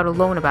speak out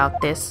alone about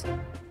this.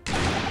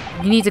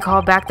 You need to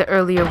call back the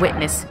earlier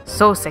witness,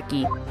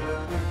 Soseki.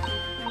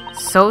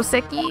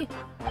 Soseki?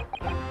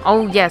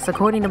 Oh yes,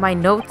 according to my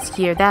notes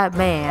here, that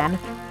man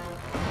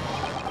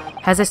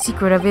has a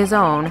secret of his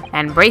own,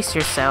 and brace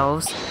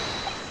yourselves,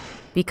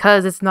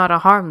 because it's not a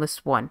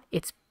harmless one,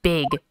 it's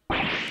big.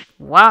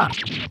 What?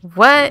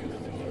 What?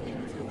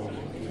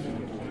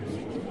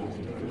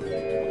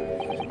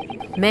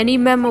 Many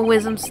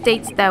memoism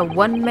states that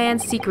one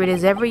man's secret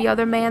is every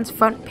other man's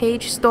front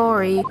page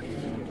story.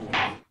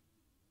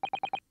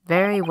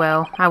 Very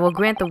well, I will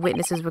grant the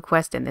witness's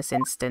request in this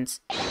instance.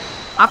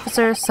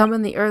 Officer,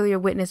 summon the earlier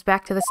witness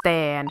back to the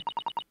stand.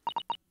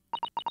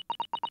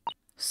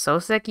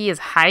 Soseki is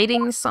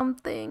hiding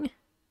something?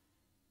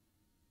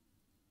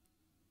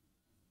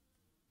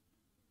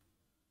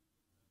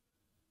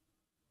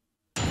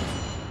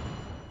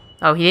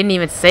 Oh, he didn't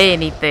even say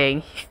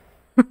anything.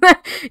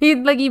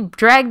 he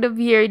dragged him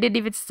here, he didn't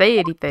even say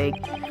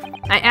anything.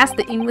 I asked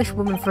the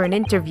Englishwoman for an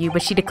interview,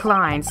 but she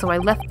declined, so I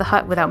left the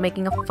hut without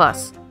making a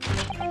fuss.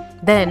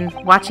 Then,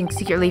 watching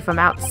secretly from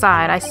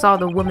outside, I saw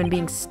the woman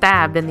being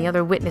stabbed and the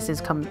other witnesses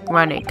come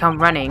running.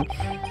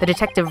 The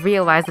detective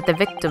realized that the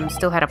victim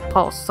still had a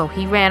pulse, so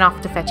he ran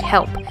off to fetch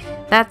help.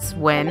 That's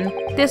when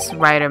this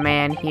writer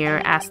man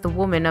here asked the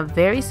woman a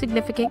very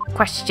significant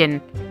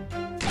question.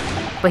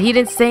 But he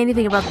didn't say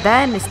anything about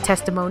that in his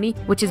testimony,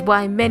 which is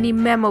why many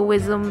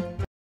memoism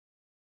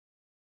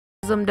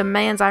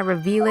demands I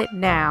reveal it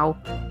now.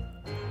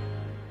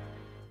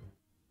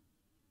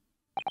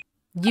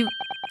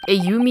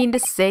 You mean to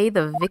say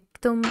the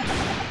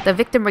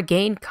victim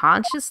regained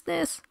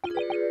consciousness?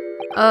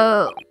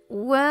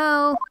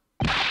 Well,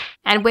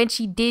 and when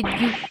she did,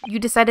 you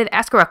decided to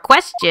ask her a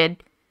question?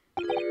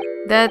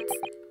 That's,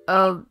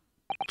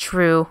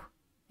 true.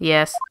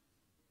 Yes.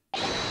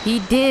 He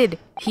did,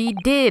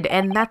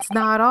 and that's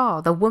not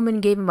all. The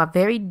woman gave him a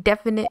very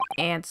definite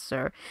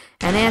answer.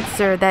 An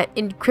answer that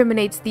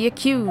incriminates the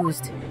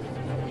accused.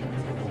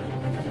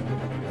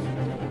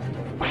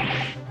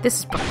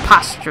 This is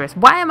preposterous.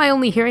 Why am I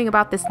only hearing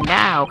about this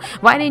now?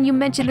 Why didn't you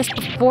mention this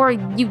before,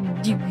 you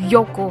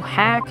yokel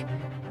hack?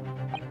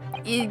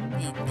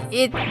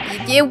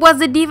 It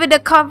wasn't even a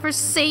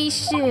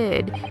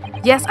conversation.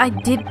 Yes, I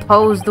did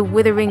pose the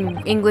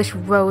withering English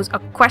Rose a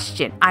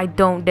question. I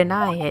don't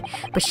deny it.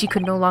 But she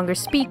could no longer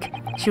speak.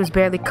 She was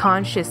barely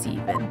conscious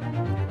even.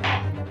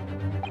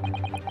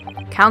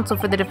 Counsel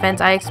for the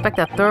defense, I expect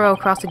a thorough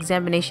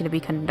cross-examination to be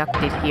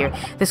conducted here.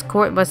 This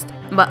court must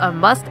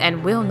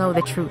and will know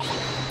the truth.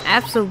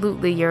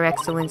 Absolutely, Your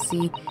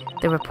Excellency.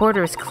 The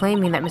reporter is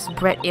claiming that Miss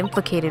Brett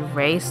implicated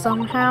Ray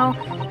somehow.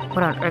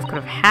 What on earth could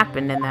have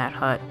happened in that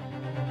hut?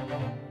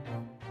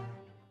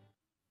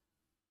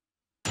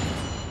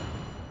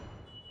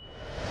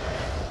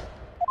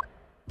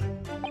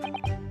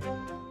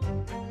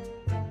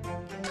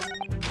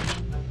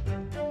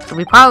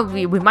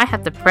 We might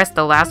have to press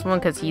the last one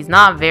because he's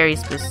not very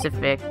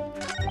specific.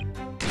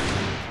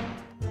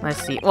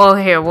 Let's see. Well,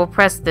 here, we'll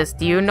press this.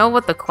 Do you know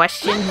what the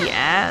question he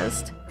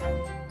asked?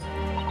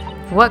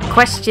 What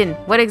question?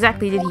 What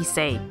exactly did he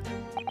say?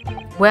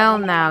 Well,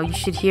 now, you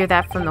should hear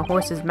that from the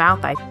horse's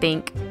mouth, I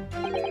think.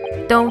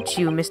 Don't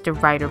you, Mr.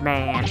 Writer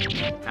Man?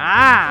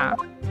 Ah!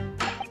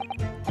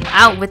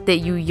 Out with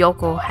it, you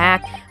yokel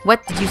hack.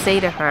 What did you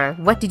say to her?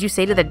 What did you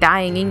say to the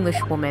dying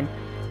Englishwoman?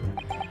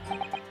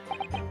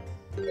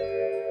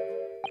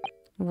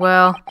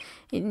 Well,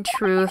 in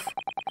truth,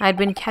 I'd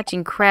been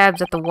catching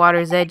crabs at the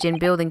water's edge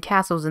and building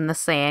castles in the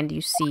sand,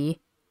 you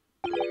see.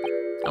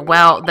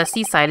 Well, the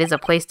seaside is a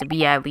place to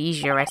be at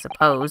leisure, I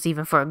suppose,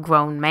 even for a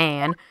grown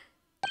man.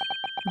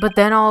 But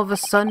then all of a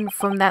sudden,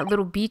 from that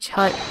little beach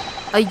hut,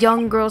 a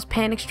young girl's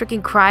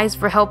panic-stricken cries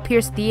for help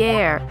pierced the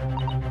air.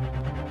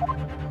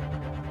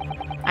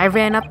 I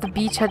ran up the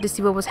beach hut to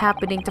see what was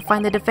happening, to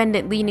find the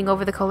defendant leaning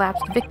over the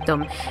collapsed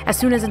victim. As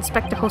soon as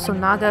Inspector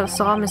Hosonaga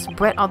saw Miss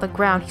Brett on the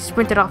ground, he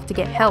sprinted off to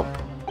get help.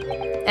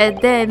 And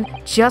then,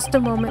 just a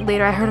moment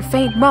later, I heard a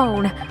faint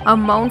moan. A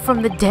moan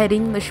from the dead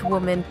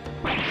Englishwoman.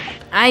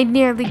 I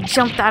nearly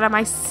jumped out of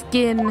my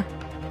skin.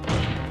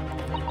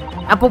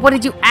 But what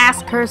did you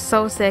ask her,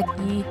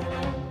 Soseki?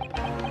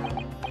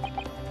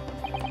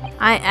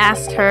 I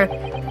asked her,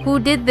 who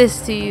did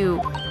this to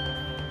you?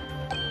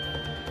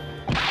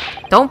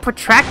 Don't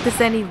protract this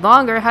any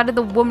longer. How did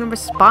the woman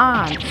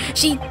respond?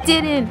 She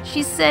didn't.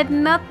 She said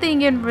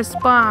nothing in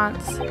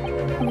response.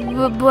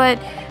 But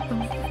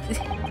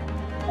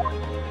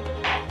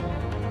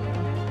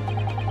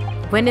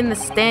when in the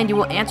stand, you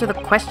will answer the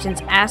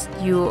questions asked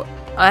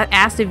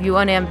of you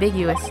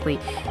unambiguously.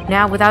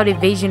 Now, without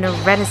evasion or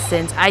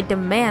reticence, I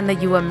demand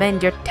that you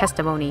amend your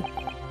testimony.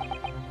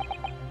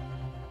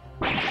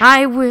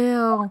 I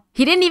will.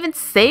 He didn't even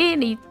say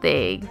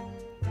anything.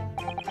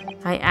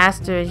 I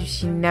asked her,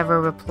 she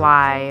never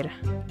replied.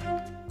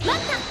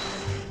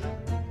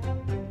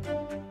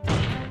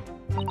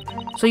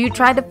 So you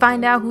tried to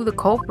find out who the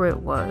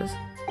culprit was.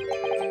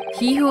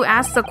 He who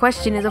asks a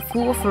question is a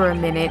fool for a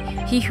minute.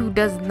 He who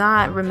does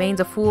not remains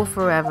a fool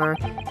forever.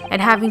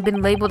 And having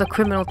been labeled a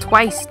criminal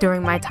twice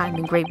during my time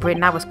in Great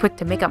Britain, I was quick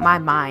to make up my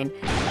mind.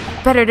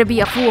 Better to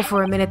be a fool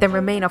for a minute than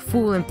remain a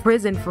fool in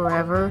prison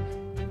forever.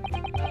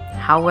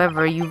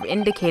 However, you've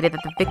indicated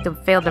that the victim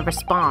failed to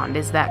respond.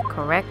 Is that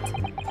correct?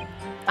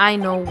 I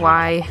know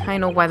why. I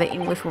know why the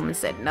Englishwoman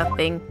said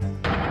nothing.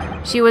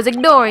 She was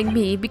ignoring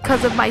me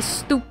because of my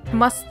stoop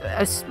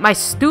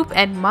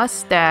and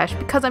mustache,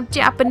 because I'm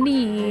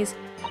Japanese.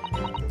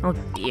 Oh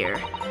dear.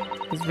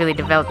 He's really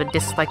developed a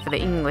dislike for the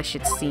English,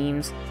 it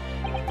seems.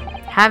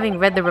 Having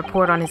read the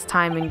report on his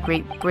time in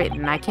Great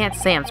Britain, I can't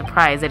say I'm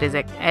surprised at his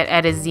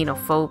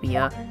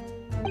xenophobia.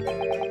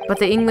 But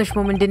the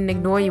Englishwoman didn't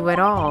ignore you at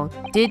all,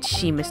 did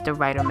she, Mr.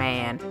 Writer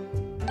Man?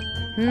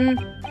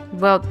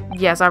 Well,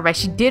 yes, alright.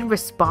 She did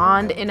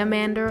respond in a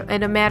manner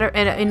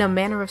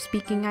of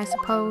speaking, I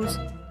suppose.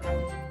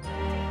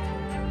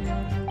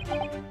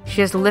 She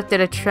just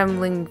lifted a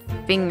trembling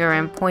finger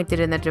and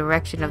pointed in the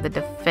direction of the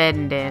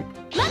defendant.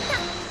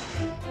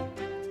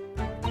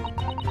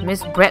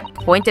 Miss Brett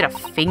pointed a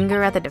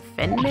finger at the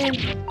defendant?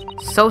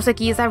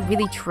 Soseki, is that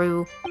really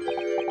true?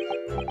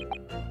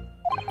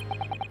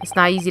 It's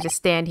not easy to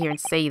stand here and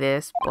say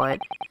this,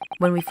 but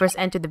when we first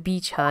entered the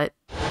beach hut,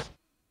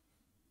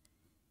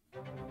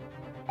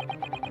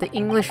 the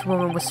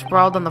Englishwoman was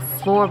sprawled on the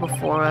floor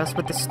before us,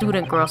 with the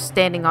student girl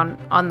standing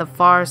on the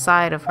far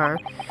side of her.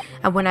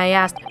 And when I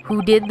asked,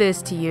 who did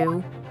this to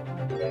you?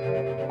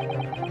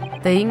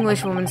 The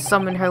Englishwoman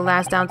summoned her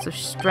last ounce of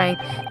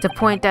strength to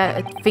point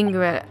at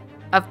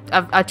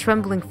a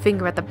trembling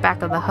finger at the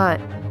back of the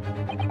hut.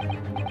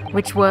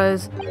 Which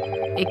was,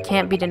 it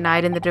can't be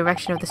denied, in the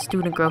direction of the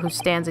student girl who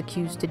stands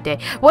accused today.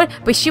 What?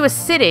 But she was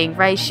sitting,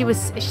 right? Ray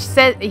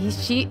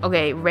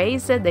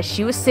said that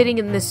she was sitting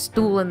in this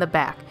stool in the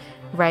back.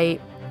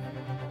 Right,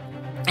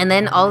 and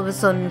then all of a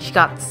sudden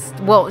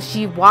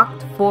she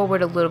walked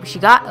forward a little bit. She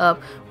got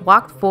up,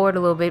 walked forward a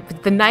little bit,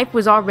 but the knife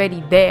was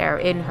already there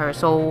in her,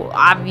 so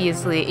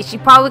obviously she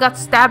probably got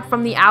stabbed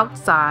from the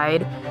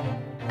outside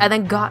and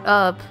then got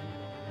up.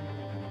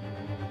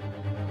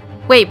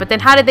 Wait, but then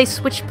how did they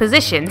switch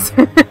positions?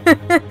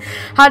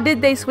 How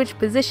did they switch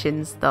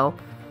positions though?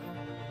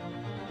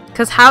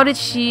 Because how did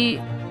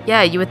she...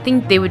 Yeah, you would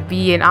think they would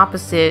be in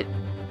opposite...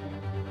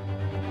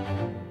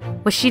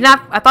 Was she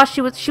not? I thought she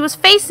was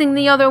facing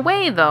the other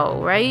way though,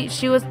 right?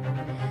 She was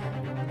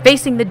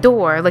facing the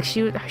door, like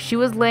she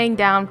was laying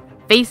down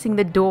facing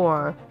the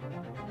door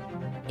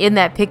in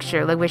that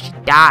picture, like where she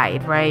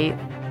died, right?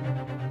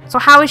 So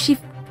how is she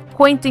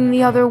pointing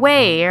the other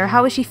way, or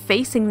how is she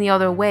facing the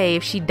other way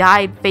if she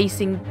died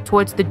facing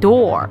towards the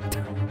door?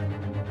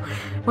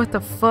 What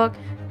the fuck?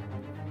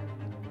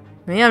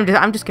 Man,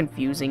 I'm just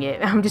confusing it.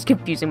 I'm just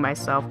confusing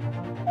myself.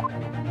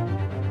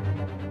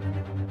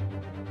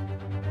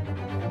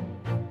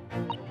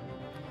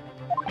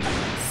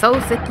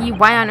 Soseki,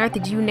 why on earth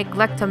did you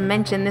neglect to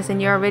mention this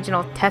in your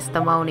original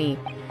testimony?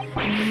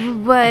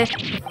 But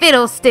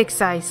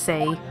fiddlesticks, I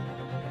say.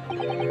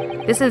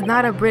 This is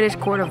not a British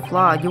court of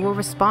law. You will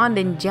respond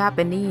in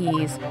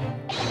Japanese.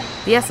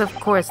 Yes, of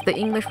course, the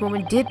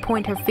Englishwoman did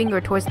point her finger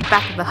towards the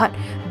back of the hut,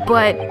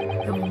 but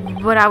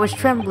I was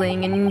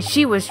trembling, and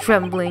she was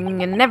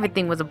trembling, and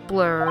everything was a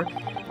blur.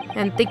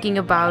 And thinking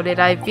about it,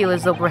 I feel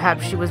as though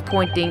perhaps she was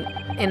pointing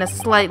in a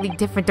slightly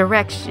different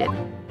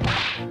direction.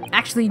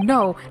 Actually,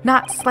 no,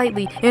 not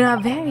slightly, in a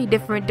very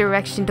different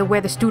direction to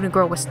where the student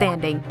girl was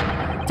standing.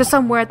 To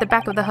somewhere at the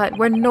back of the hut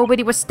where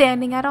nobody was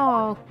standing at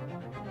all.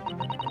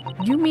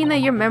 You mean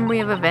that your memory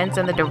of events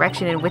and the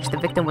direction in which the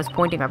victim was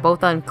pointing are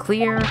both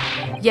unclear?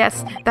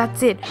 Yes,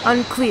 that's it.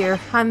 Unclear.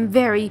 I'm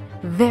very,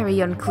 very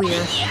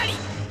unclear.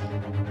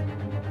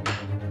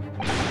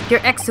 Your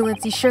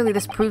Excellency, surely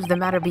this proves the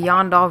matter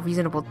beyond all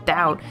reasonable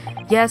doubt.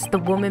 Yes, the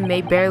woman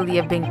may barely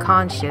have been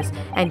conscious,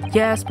 and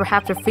yes,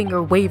 perhaps her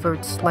finger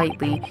wavered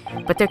slightly,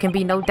 but there can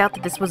be no doubt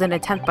that this was an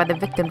attempt by the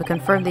victim to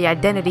confirm the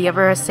identity of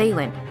her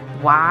assailant.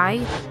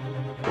 Why?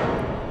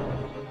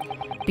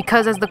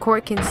 Because as the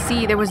court can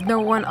see, there was no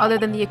one other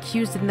than the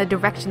accused in the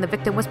direction the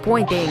victim was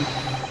pointing.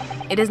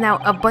 It is now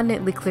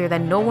abundantly clear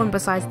that no one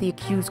besides the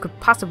accused could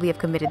possibly have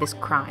committed this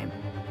crime.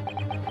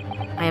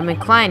 I am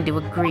inclined to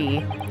agree,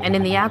 and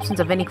in the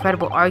absence of any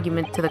credible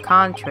argument to the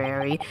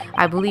contrary,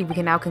 I believe we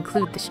can now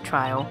conclude this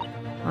trial.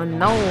 Oh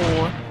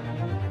no.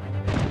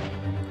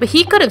 But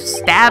he could have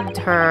stabbed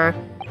her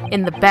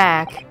in the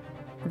back.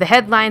 The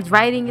headline's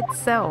writing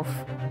itself.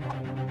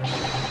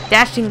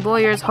 Dashing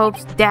lawyer's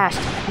hopes dashed.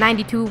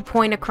 92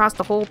 point across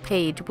the whole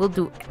page. We'll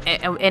do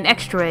an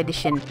extra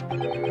edition.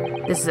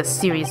 This is a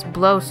serious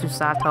blow,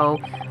 Susato.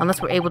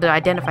 Unless we're able to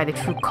identify the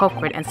true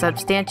culprit and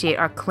substantiate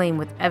our claim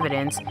with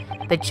evidence,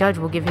 the judge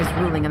will give his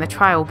ruling and the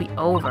trial will be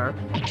over.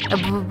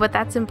 But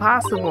that's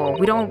impossible.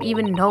 We don't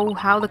even know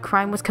how the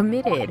crime was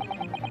committed.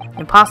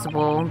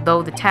 Impossible,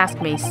 though the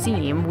task may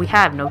seem, we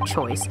have no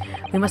choice.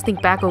 We must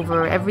think back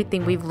over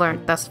everything we've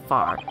learned thus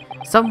far.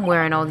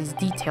 Somewhere in all these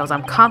details,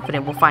 I'm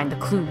confident we'll find the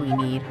clue we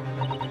need.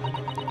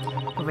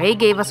 Ray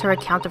gave us her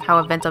account of how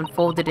events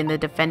unfolded in the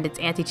defendant's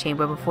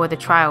antechamber before the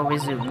trial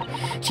resumed.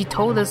 She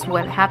told us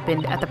what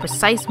happened at the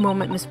precise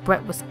moment Miss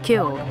Brett was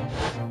killed.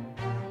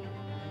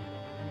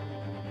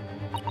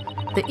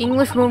 The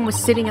Englishwoman was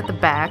sitting at the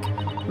back,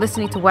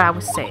 listening to what I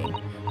was saying,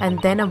 and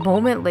then a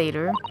moment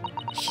later,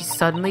 she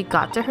suddenly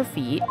got to her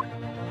feet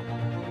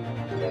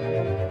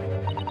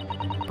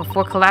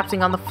before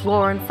collapsing on the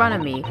floor in front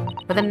of me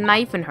with a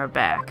knife in her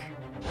back.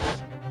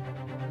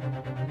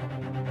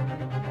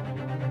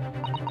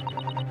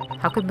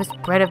 How could Miss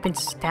Brett have been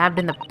stabbed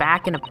in the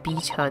back in a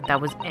beach hut that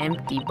was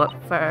empty but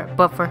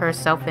for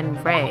herself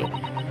and Ray?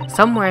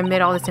 Somewhere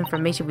amid all this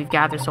information we've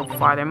gathered so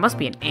far, there must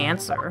be an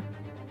answer.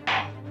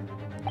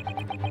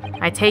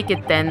 I take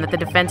it then that the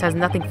defense has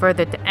nothing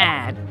further to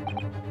add.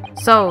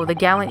 So, the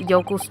gallant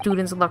yokel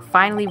student's luck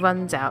finally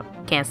runs out.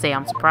 Can't say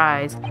I'm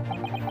surprised.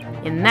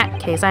 In that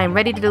case, I am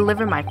ready to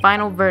deliver my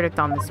final verdict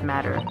on this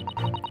matter.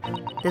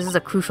 This is a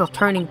crucial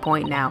turning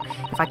point now.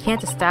 If I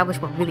can't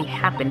establish what really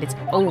happened, it's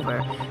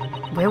over.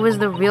 Where was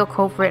the real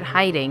culprit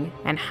hiding?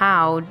 And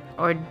how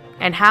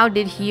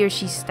did he or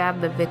she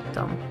stab the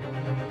victim?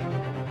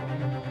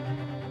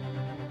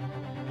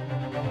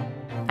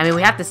 I mean,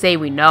 we have to say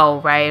we know,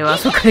 right? Or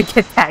else we're gonna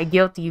get that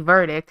guilty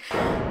verdict.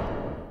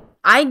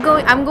 I'm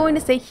going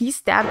to say he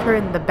stabbed her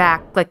in the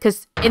back,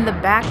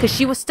 cause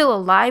she was still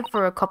alive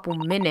for a couple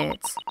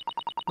minutes,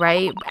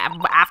 right?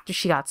 After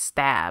she got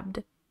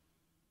stabbed.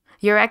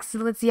 Your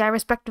Excellency, I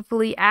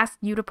respectfully ask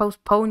you to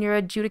postpone your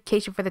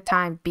adjudication for the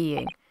time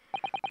being.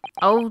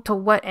 Oh, to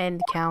what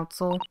end,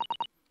 counsel?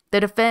 The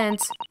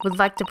defense would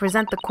like to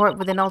present the court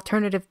with an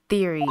alternative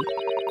theory.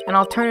 An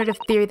alternative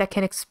theory that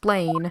can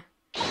explain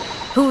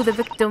who the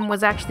victim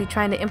was actually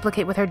trying to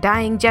implicate with her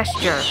dying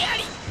gesture.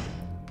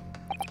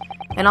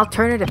 An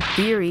alternative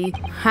theory?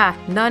 Ha,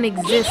 none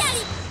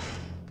exists.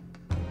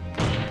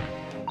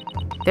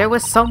 There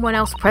was someone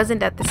else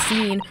present at the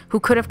scene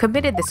who could have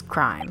committed this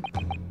crime.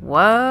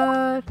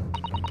 What?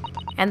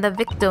 And the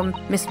victim,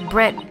 Miss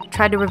Brett,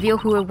 tried to reveal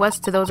who it was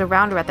to those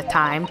around her at the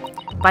time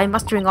by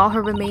mustering all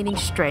her remaining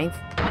strength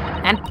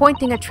and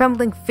pointing a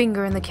trembling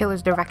finger in the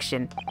killer's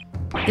direction.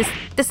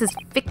 This is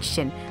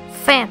fiction,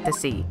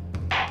 fantasy.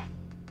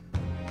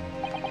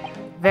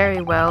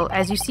 Very well.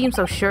 As you seem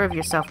so sure of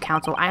yourself,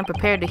 counsel, I am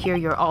prepared to hear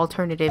your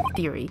alternative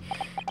theory.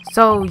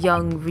 So,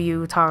 young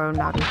Ryutaro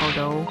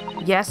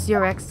Naruhodo, yes,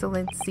 your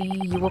excellency,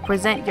 you will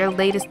present your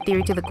latest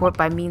theory to the court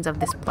by means of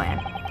this plan.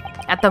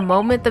 At the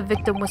moment the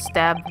victim was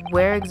stabbed,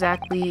 where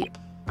exactly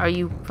are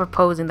you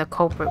proposing the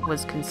culprit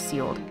was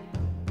concealed?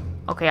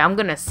 Okay, I'm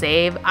gonna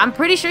save. I'm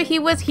pretty sure he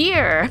was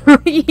here.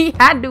 He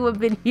had to have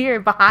been here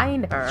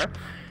behind her.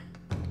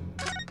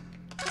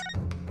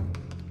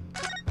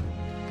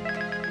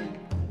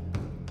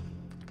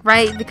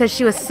 Right, because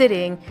she was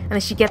sitting, and then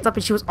she gets up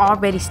and she was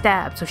already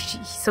stabbed.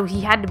 So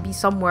he had to be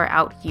somewhere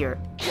out here.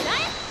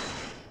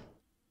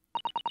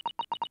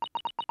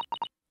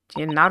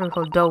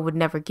 Naruhodo would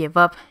never give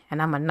up,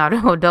 and I'm a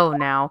Naruhodo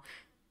now.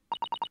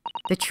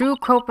 The true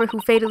culprit who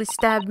fatally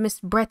stabbed Miss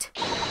Brett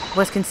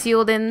was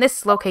concealed in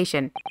this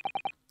location.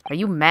 Are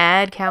you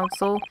mad,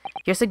 counsel?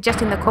 You're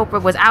suggesting the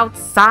culprit was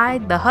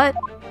outside the hut?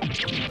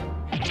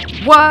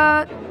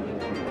 What?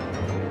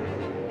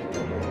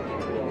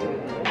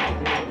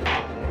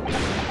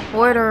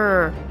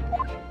 Order.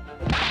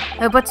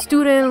 But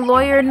student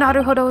lawyer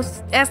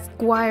Naruhodo's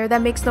Esquire,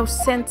 that makes no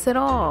sense at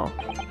all.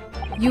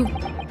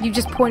 You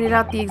just pointed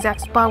out the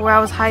exact spot where I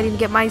was hiding to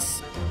get my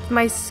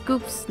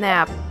scoop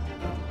snap.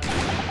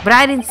 But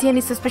I didn't see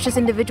any suspicious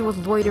individuals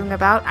loitering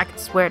about. I can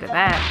swear to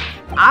that.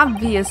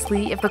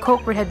 Obviously, if the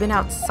culprit had been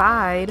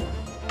outside,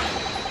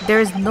 There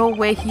is no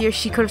way he or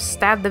she could have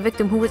stabbed the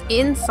victim who was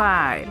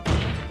inside.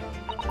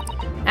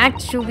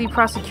 Actually,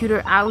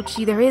 Prosecutor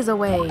Ouchie, there is a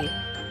way.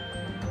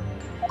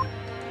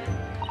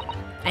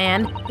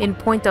 And, in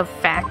point of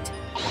fact,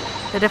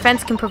 the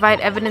defense can provide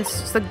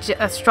evidence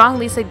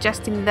strongly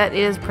suggesting that it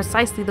is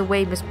precisely the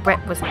way Miss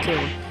Brett was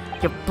killed.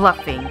 You're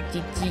bluffing.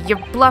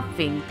 You're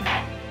bluffing.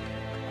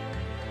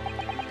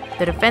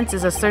 The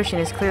defense's assertion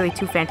is clearly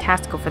too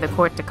fantastical for the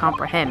court to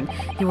comprehend.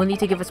 You will need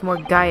to give us more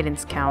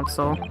guidance,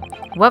 counsel.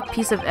 What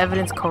piece of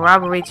evidence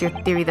corroborates your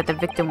theory that the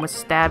victim was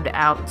stabbed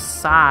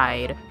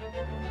outside?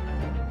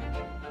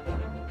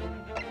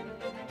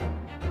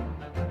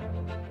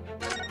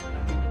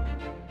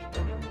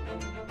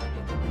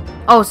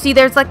 Oh, see,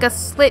 there's like a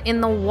slit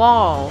in the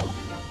wall.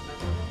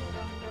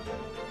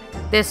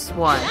 This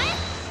one.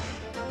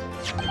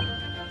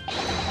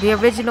 The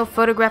original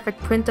photographic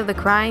print of the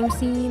crime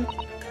scene?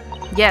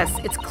 Yes,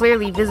 it's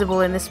clearly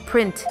visible in this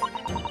print.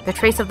 The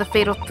trace of the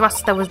fatal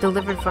thrust that was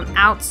delivered from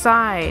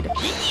outside.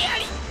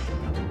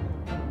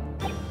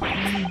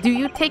 Do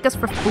you take us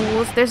for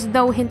fools? There's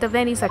no hint of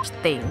any such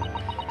thing.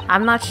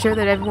 I'm not sure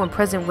that everyone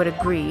present would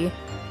agree.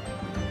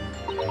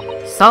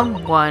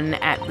 Someone,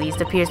 at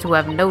least, appears to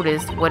have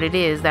noticed what it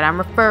is that I'm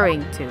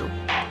referring to.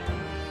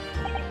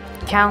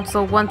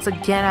 Counsel, once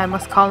again, I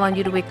must call on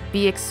you to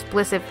be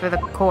explicit for the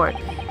court.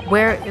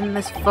 Where in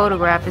this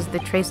photograph is the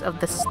trace of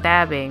the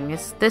stabbing?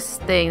 It's this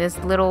thing, this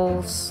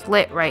little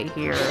slit right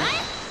here.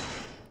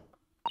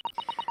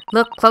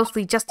 Look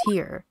closely just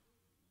here.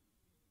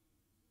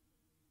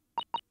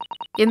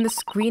 In the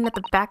screen at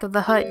the back of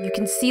the hut, you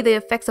can see the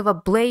effects of a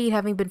blade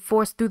having been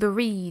forced through the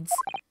reeds.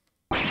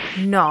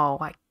 No,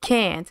 I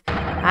can't.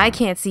 I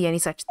can't see any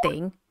such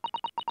thing.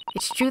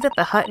 It's true that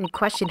the hut in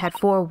question had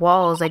 4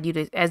 walls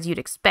as you'd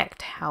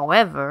expect.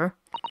 However,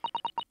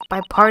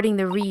 by parting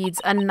the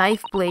reeds, a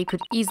knife blade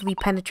could easily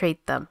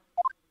penetrate them.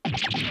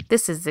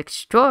 This is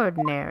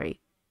extraordinary.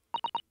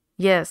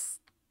 Yes.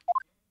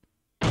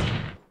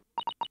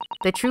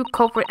 The true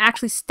culprit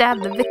actually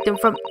stabbed the victim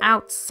from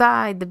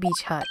outside the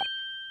beach hut.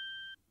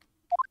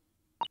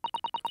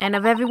 And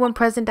of everyone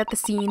present at the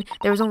scene,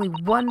 there was only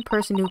one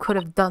person who could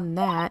have done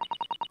that.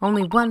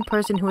 Only one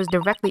person who was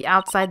directly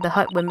outside the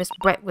hut when Miss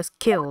Brett was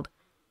killed.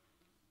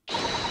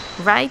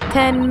 Right,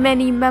 10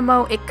 many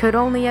memo, it could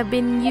only have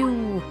been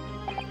you.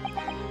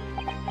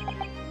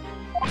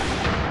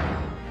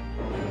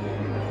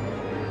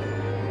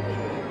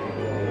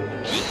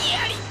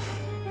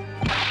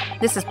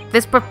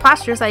 This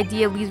preposterous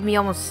idea leaves me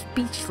almost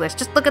speechless.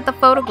 Just look at the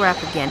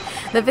photograph again.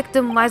 The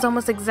victim lies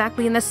almost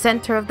exactly in the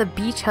center of the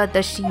beach hut,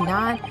 does she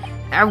not?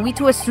 Are we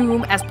to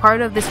assume, as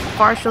part of this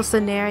partial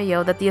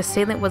scenario, that the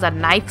assailant was a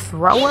knife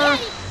thrower?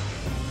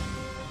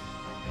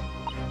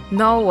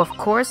 No, of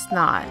course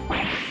not.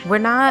 We're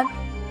not.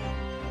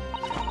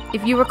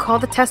 If you recall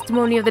the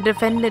testimony of the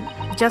defendant,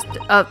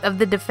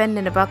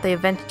 about the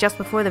event just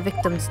before the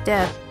victim's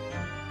death,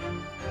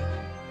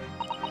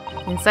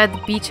 inside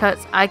the beach hut,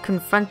 I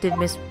confronted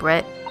Miss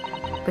Brett,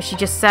 but she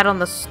just sat on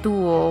the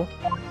stool.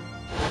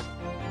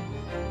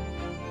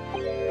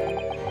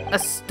 A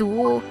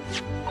stool?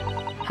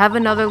 Have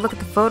another look at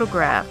the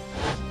photograph.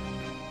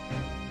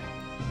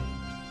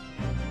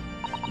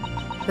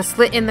 The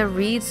slit in the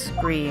reed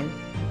screen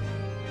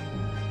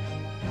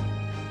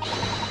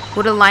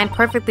would align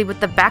perfectly with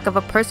the back of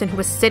a person who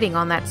was sitting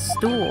on that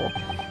stool.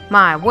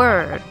 My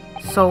word.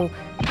 So,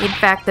 in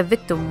fact, the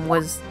victim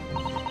was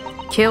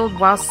killed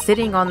while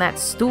sitting on that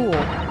stool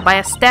by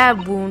a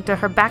stab wound to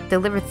her back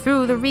delivered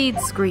through the reed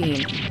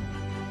screen.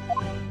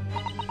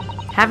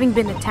 Having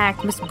been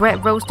attacked, Miss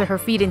Brett rose to her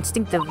feet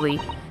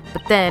instinctively,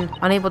 but then,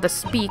 unable to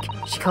speak,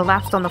 she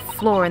collapsed on the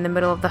floor in the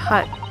middle of the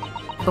hut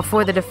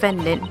before the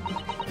defendant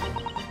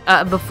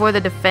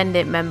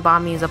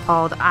Membami's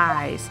appalled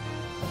eyes.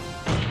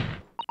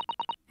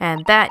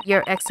 And that,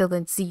 Your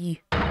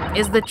Excellency,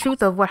 is the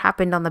truth of what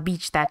happened on the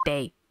beach that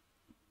day.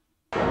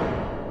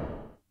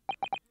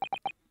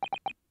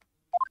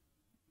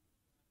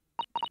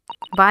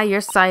 By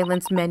your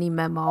silence, many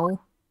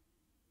memo,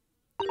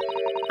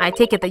 I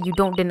take it that you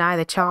don't deny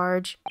the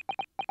charge.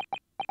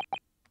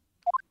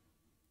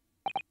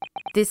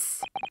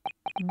 This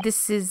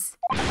is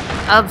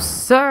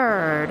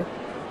absurd.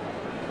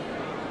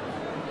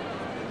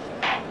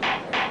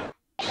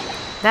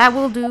 That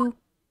will do.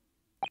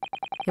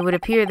 It would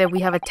appear that we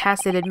have a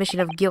tacit admission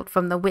of guilt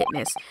from the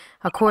witness.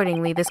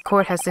 Accordingly, this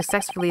court has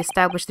successfully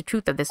established the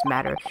truth of this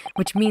matter,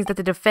 which means that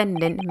the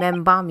defendant,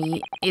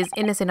 Membami, is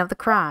innocent of the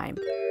crime.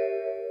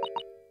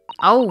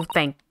 Oh,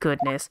 thank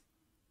goodness.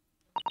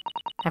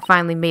 I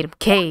finally made him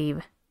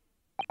cave.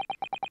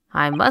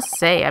 I must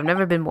say, I've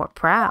never been more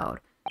proud.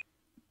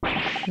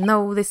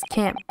 No, this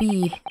can't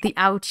be. The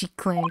Ouchie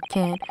clan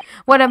can't.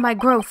 What of my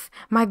growth?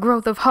 My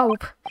growth of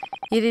hope?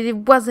 It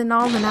wasn't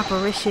all an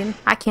apparition.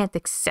 I can't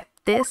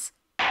accept this.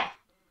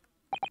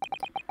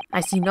 I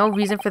see no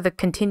reason for the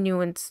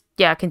continuance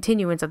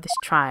of this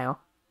trial.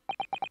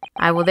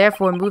 I will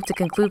therefore move to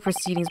conclude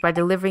proceedings by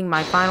delivering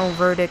my final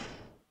verdict.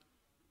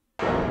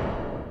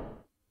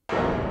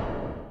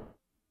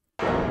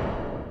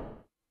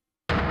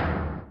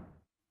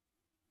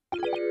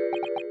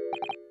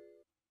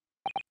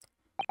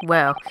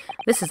 Well,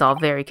 this is all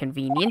very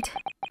convenient.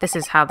 This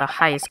is how the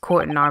highest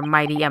court in our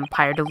mighty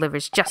empire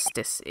delivers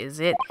justice, is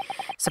it?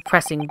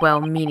 Suppressing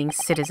well-meaning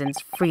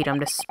citizens' freedom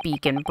to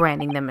speak and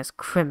branding them as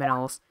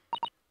criminals.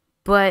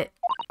 But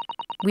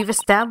we've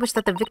established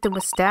that the victim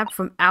was stabbed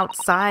from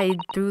outside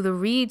through the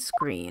read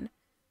screen.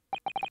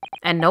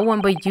 And no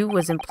one but you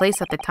was in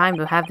place at the time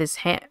to have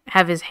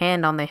his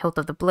hand on the hilt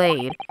of the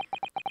blade.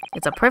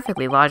 It's a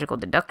perfectly logical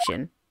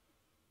deduction.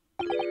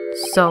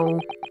 So,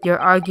 your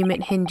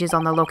argument hinges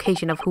on the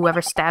location of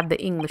whoever stabbed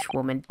the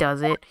Englishwoman,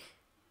 does it?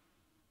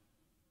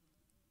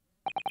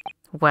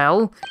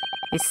 Well,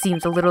 it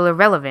seems a little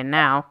irrelevant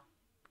now.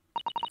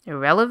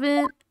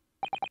 Irrelevant?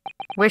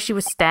 Where she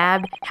was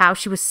stabbed, how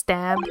she was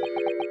stabbed,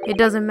 it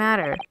doesn't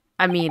matter.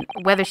 I mean,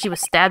 whether she was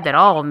stabbed at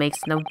all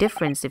makes no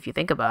difference if you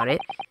think about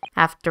it.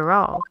 After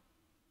all,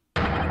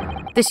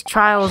 this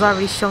trial has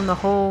already shown the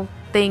whole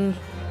thing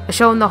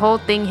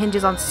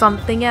hinges on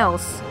something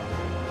else.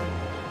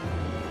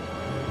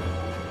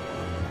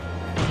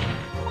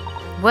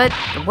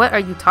 What are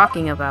you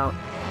talking about?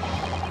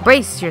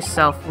 Brace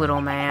yourself,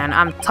 little man.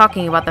 I'm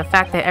talking about the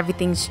fact that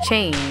everything's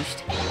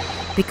changed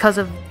because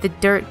of the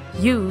dirt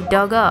you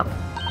dug up.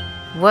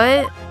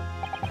 What?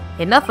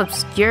 Enough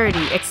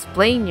obscurity.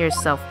 Explain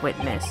yourself,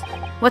 witness.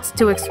 What's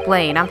to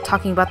explain? I'm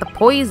talking about the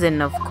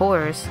poison, of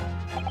course.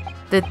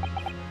 The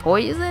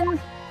poison?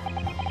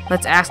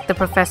 Let's ask the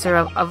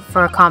professor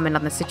for a comment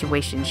on the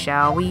situation,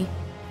 shall we?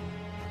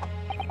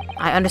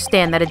 I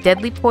understand that a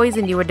deadly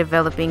poison you were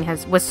developing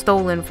was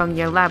stolen from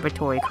your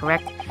laboratory,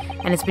 correct?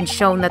 And it's been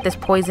shown that this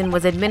poison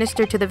was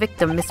administered to the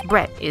victim, Miss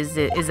Brett. Is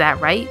that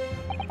right?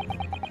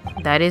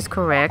 That is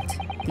correct.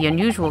 The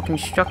unusual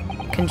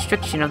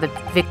constriction of the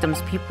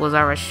victim's pupils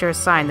are a sure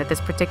sign that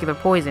this particular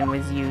poison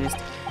was used.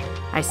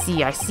 I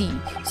see.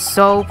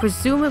 So,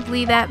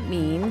 presumably that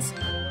means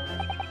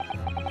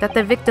that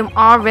the victim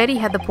already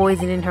had the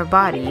poison in her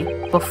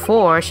body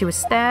before she was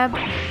stabbed?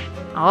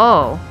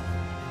 Oh.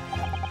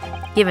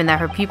 Given that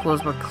her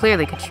pupils were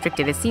clearly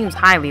constricted, it seems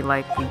highly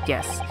likely,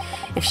 yes.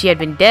 If she had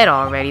been dead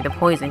already, the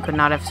poison could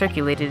not have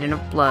circulated in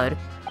her blood.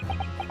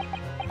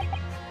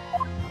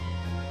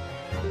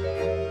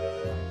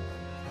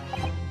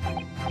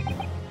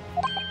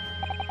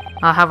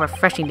 Ah, how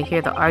refreshing to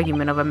hear the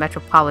argument of a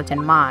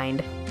metropolitan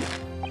mind.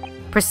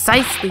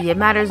 Precisely, it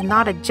matters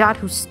not a jot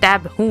who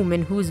stabbed whom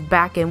and whose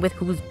back and with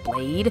whose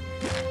blade.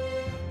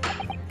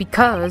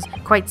 Because,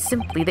 quite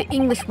simply, the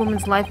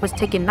Englishwoman's life was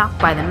taken not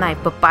by the knife,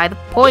 but by the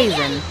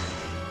poison.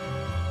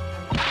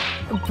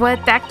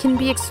 But that can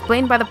be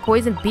explained by the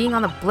poison being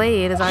on the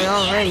blade, as I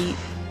already...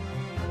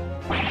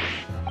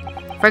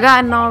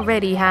 Forgotten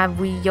already, have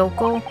we,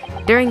 yokel?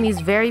 During these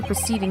very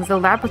proceedings, the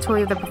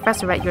laboratory of the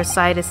professor at your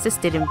side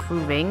assisted in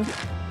proving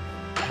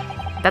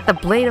that the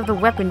blade of the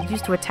weapon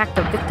used to attack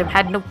the victim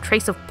had no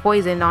trace of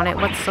poison on it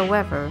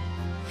whatsoever.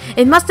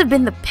 It must have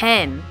been the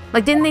pen.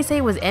 Like, didn't they say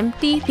it was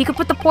empty? He could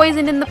put the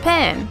poison in the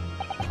pen.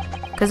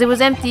 Because it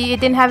was empty, it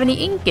didn't have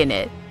any ink in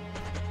it.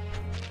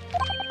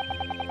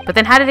 But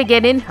then how did it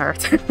get in her?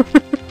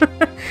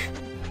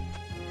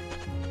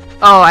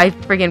 Oh, I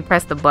friggin'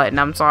 pressed the button,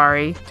 I'm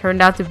sorry.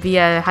 Turned out to be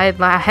a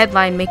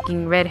headline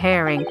making red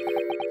herring.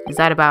 Is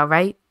that about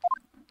right?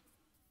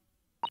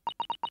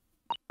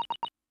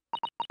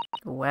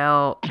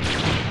 Well...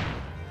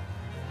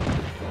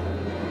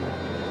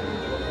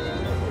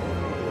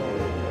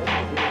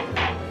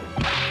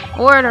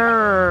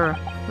 Order!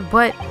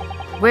 But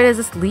where does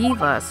this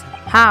leave us?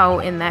 How,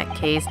 in that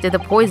case, did the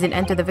poison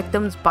enter the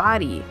victim's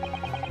body?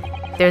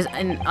 There's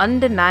an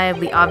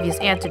undeniably obvious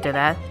answer to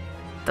that.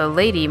 The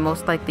lady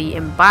most likely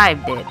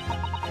imbibed it.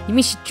 You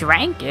mean she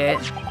drank it?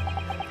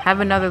 Have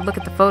another look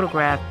at the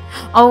photograph.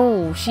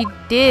 Oh, she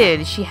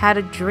did. She had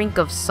a drink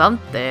of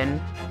something.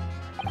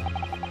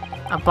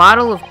 A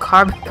bottle of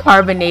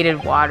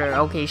carbonated water.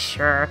 Okay,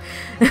 sure.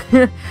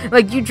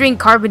 Like, you drink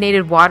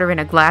carbonated water in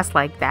a glass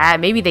like that?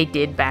 Maybe they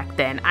did back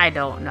then. I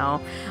don't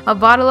know. A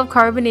bottle of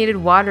carbonated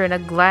water in a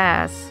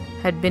glass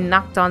had been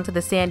knocked onto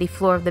the sandy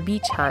floor of the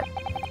beach hut.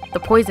 The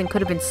poison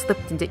could have been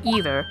slipped into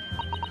either.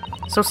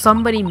 So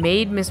somebody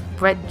made Miss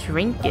Brett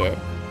drink it.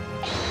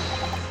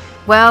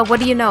 Well,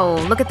 what do you know?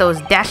 Look at those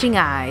dashing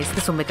eyes.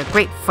 This will make a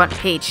great front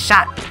page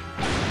shot.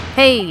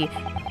 Hey,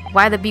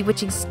 why the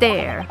bewitching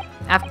stare?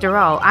 After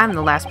all, I'm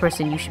the last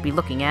person you should be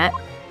looking at.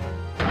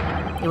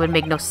 It would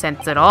make no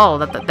sense at all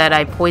that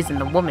I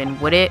poisoned the woman,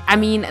 would it? I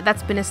mean,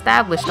 that's been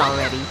established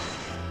already.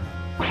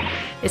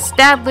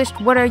 Established?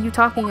 What are you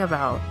talking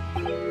about?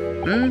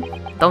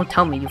 Don't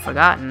tell me you've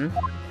forgotten.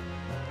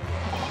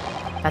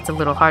 That's a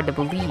little hard to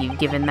believe,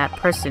 given that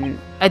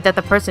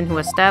the person who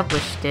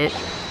established it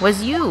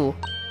was you.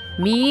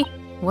 Me?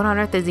 What on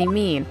earth does he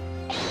mean?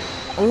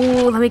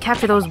 Oh, let me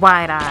capture those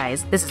wide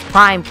eyes. This is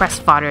prime press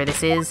fodder,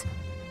 this is.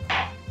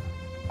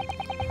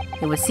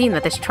 It would seem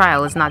that this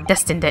trial is not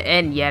destined to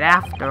end yet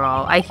after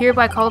all. I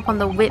hereby call upon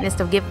the witness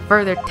to give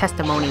further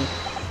testimony.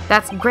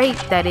 That's great,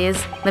 that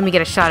is. Let me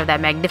get a shot of that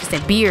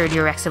magnificent beard,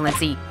 Your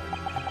Excellency.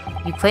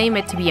 You claim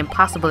it to be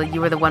impossible that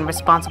you were the one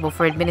responsible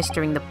for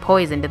administering the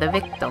poison to the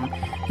victim.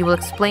 You will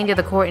explain to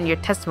the court in your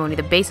testimony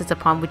the basis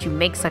upon which you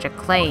make such a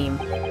claim.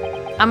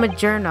 I'm a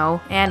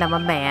journo, and I'm a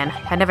man.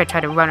 I never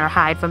try to run or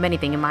hide from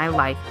anything in my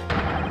life.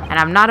 And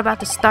I'm not about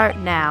to start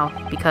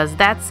now, because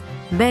that's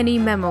many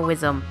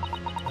memoism.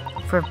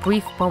 For a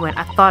brief moment,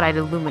 I thought I'd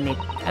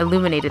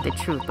illuminated the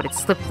truth, but it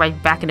slipped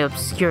right back into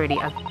obscurity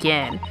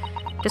again.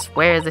 Just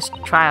where is this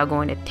trial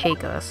going to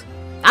take us?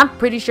 I'm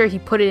pretty sure he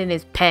put it in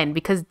his pen,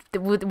 because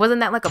wasn't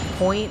that like a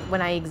point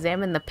when I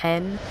examined the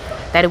pen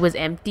that it was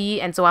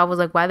empty, and so I was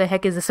like, why the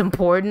heck is this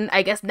important?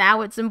 I guess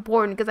now it's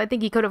important because I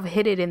think he could have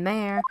hid it in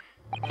there.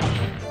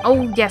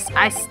 Oh yes,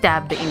 I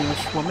stabbed the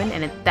English woman,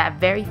 and it's that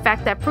very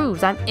fact that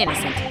proves I'm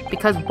innocent,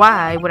 because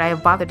why would I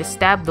have bothered to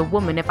stab the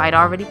woman if I'd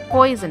already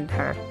poisoned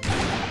her?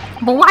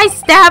 But why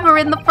stab her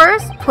in the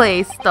first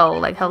place, though?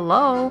 Like,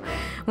 hello?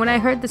 When I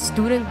heard the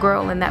student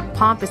girl and that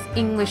pompous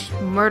English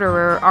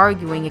murderer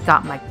arguing, it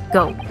got my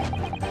goat.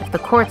 If the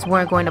courts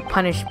weren't going to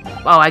punish...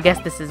 Oh, I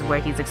guess this is where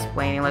he's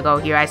explaining, like, oh,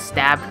 here, I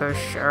stabbed her,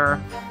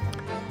 sure.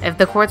 If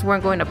the courts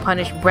weren't going to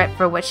punish Brett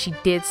for what she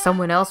did,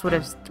 someone else would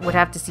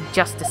have to see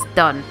justice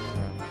done.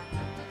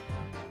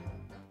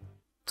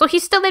 So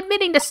he's still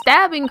admitting to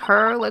stabbing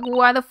her. Like,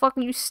 why the fuck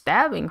are you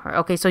stabbing her?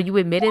 Okay, so you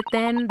admitted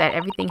then that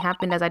everything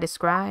happened as I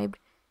described?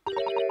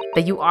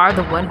 That you are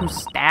the one who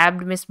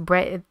stabbed Miss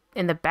Brett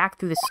in the back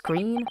through the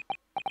screen?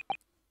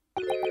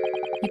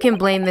 You can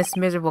blame this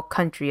miserable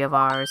country of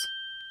ours.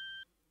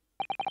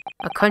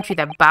 A country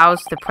that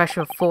bows to the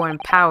pressure of foreign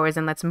powers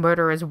and lets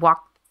murderers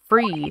walk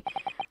free.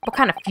 What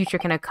kind of future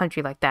can a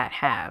country like that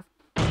have?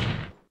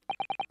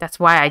 That's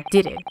why I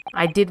did it.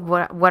 I did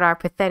what our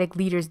pathetic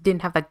leaders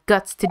didn't have the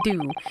guts to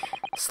do.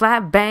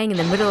 Slap bang in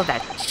the middle of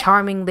that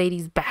charming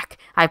lady's back.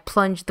 I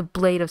plunged the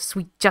blade of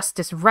sweet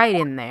justice right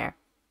in there.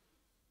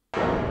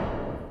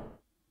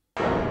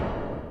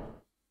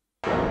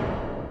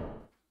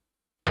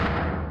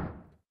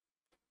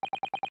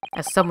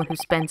 As someone who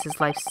spends his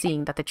life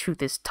seeing that the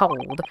truth is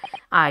told,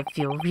 I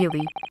feel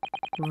really,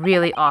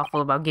 really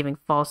awful about giving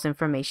false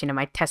information in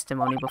my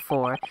testimony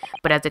before.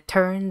 But as it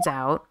turns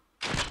out,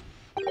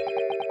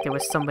 there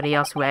was somebody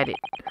else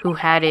who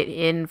had it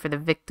in for the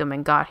victim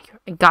and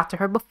got to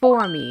her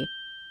before me.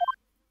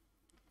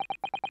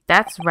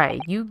 That's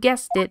right, you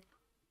guessed it.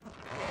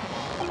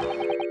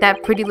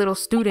 That pretty little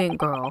student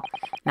girl.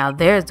 Now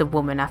there's the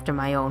woman after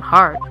my own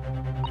heart.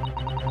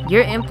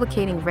 You're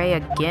implicating Ray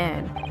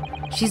again.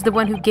 She's the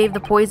one who gave the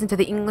poison to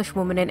the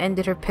Englishwoman and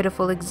ended her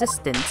pitiful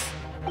existence.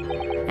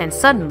 And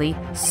suddenly,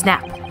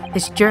 snap,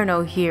 this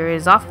journo here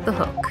is off the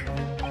hook.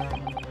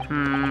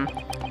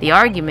 The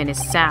argument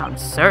is sound,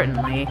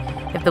 certainly.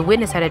 If the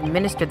witness had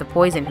administered the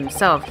poison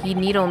himself, he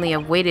need only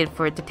have waited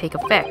for it to take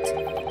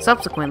effect.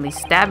 Subsequently,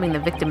 stabbing the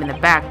victim in the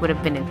back would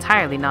have been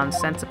entirely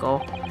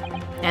nonsensical.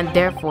 And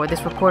therefore,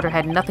 this reporter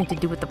had nothing to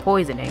do with the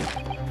poisoning.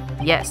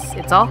 Yes,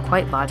 it's all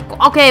quite logical.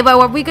 Okay, but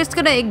are we just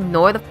gonna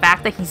ignore the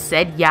fact that he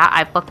said, yeah,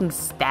 I fucking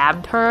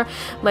stabbed her?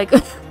 Like,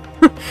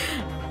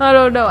 I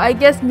don't know. I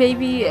guess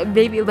maybe,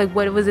 like,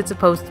 what was it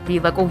supposed to be?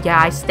 Like, oh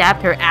yeah, I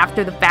stabbed her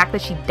after the fact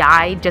that she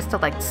died just to,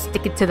 like,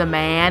 stick it to the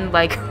man?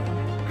 Like,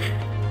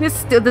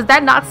 does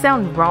that not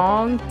sound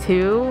wrong,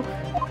 too?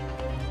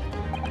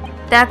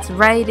 That's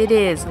right, it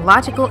is.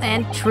 Logical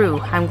and true.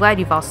 I'm glad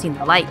you've all seen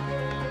the light.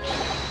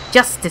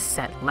 Justice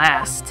at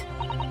last.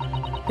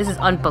 This is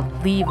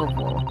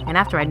unbelievable. And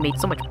after I'd made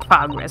so much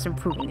progress in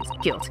proving his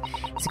guilt,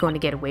 is he going to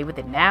get away with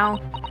it now?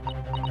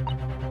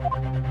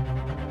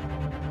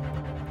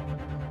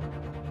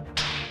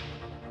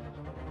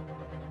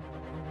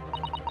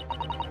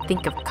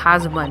 Think of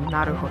Kazuma and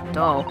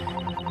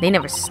Naruhodo. They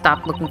never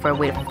stopped looking for a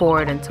way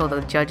forward until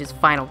the judge's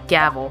final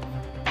gavel.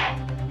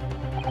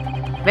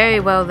 Very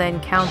well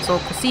then, counsel.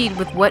 Proceed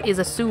with what is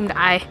assumed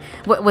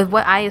with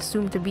what I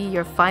assume to be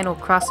your final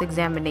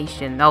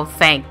cross-examination. Oh,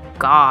 thank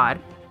God.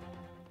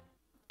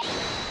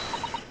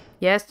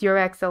 Yes, Your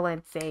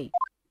Excellency.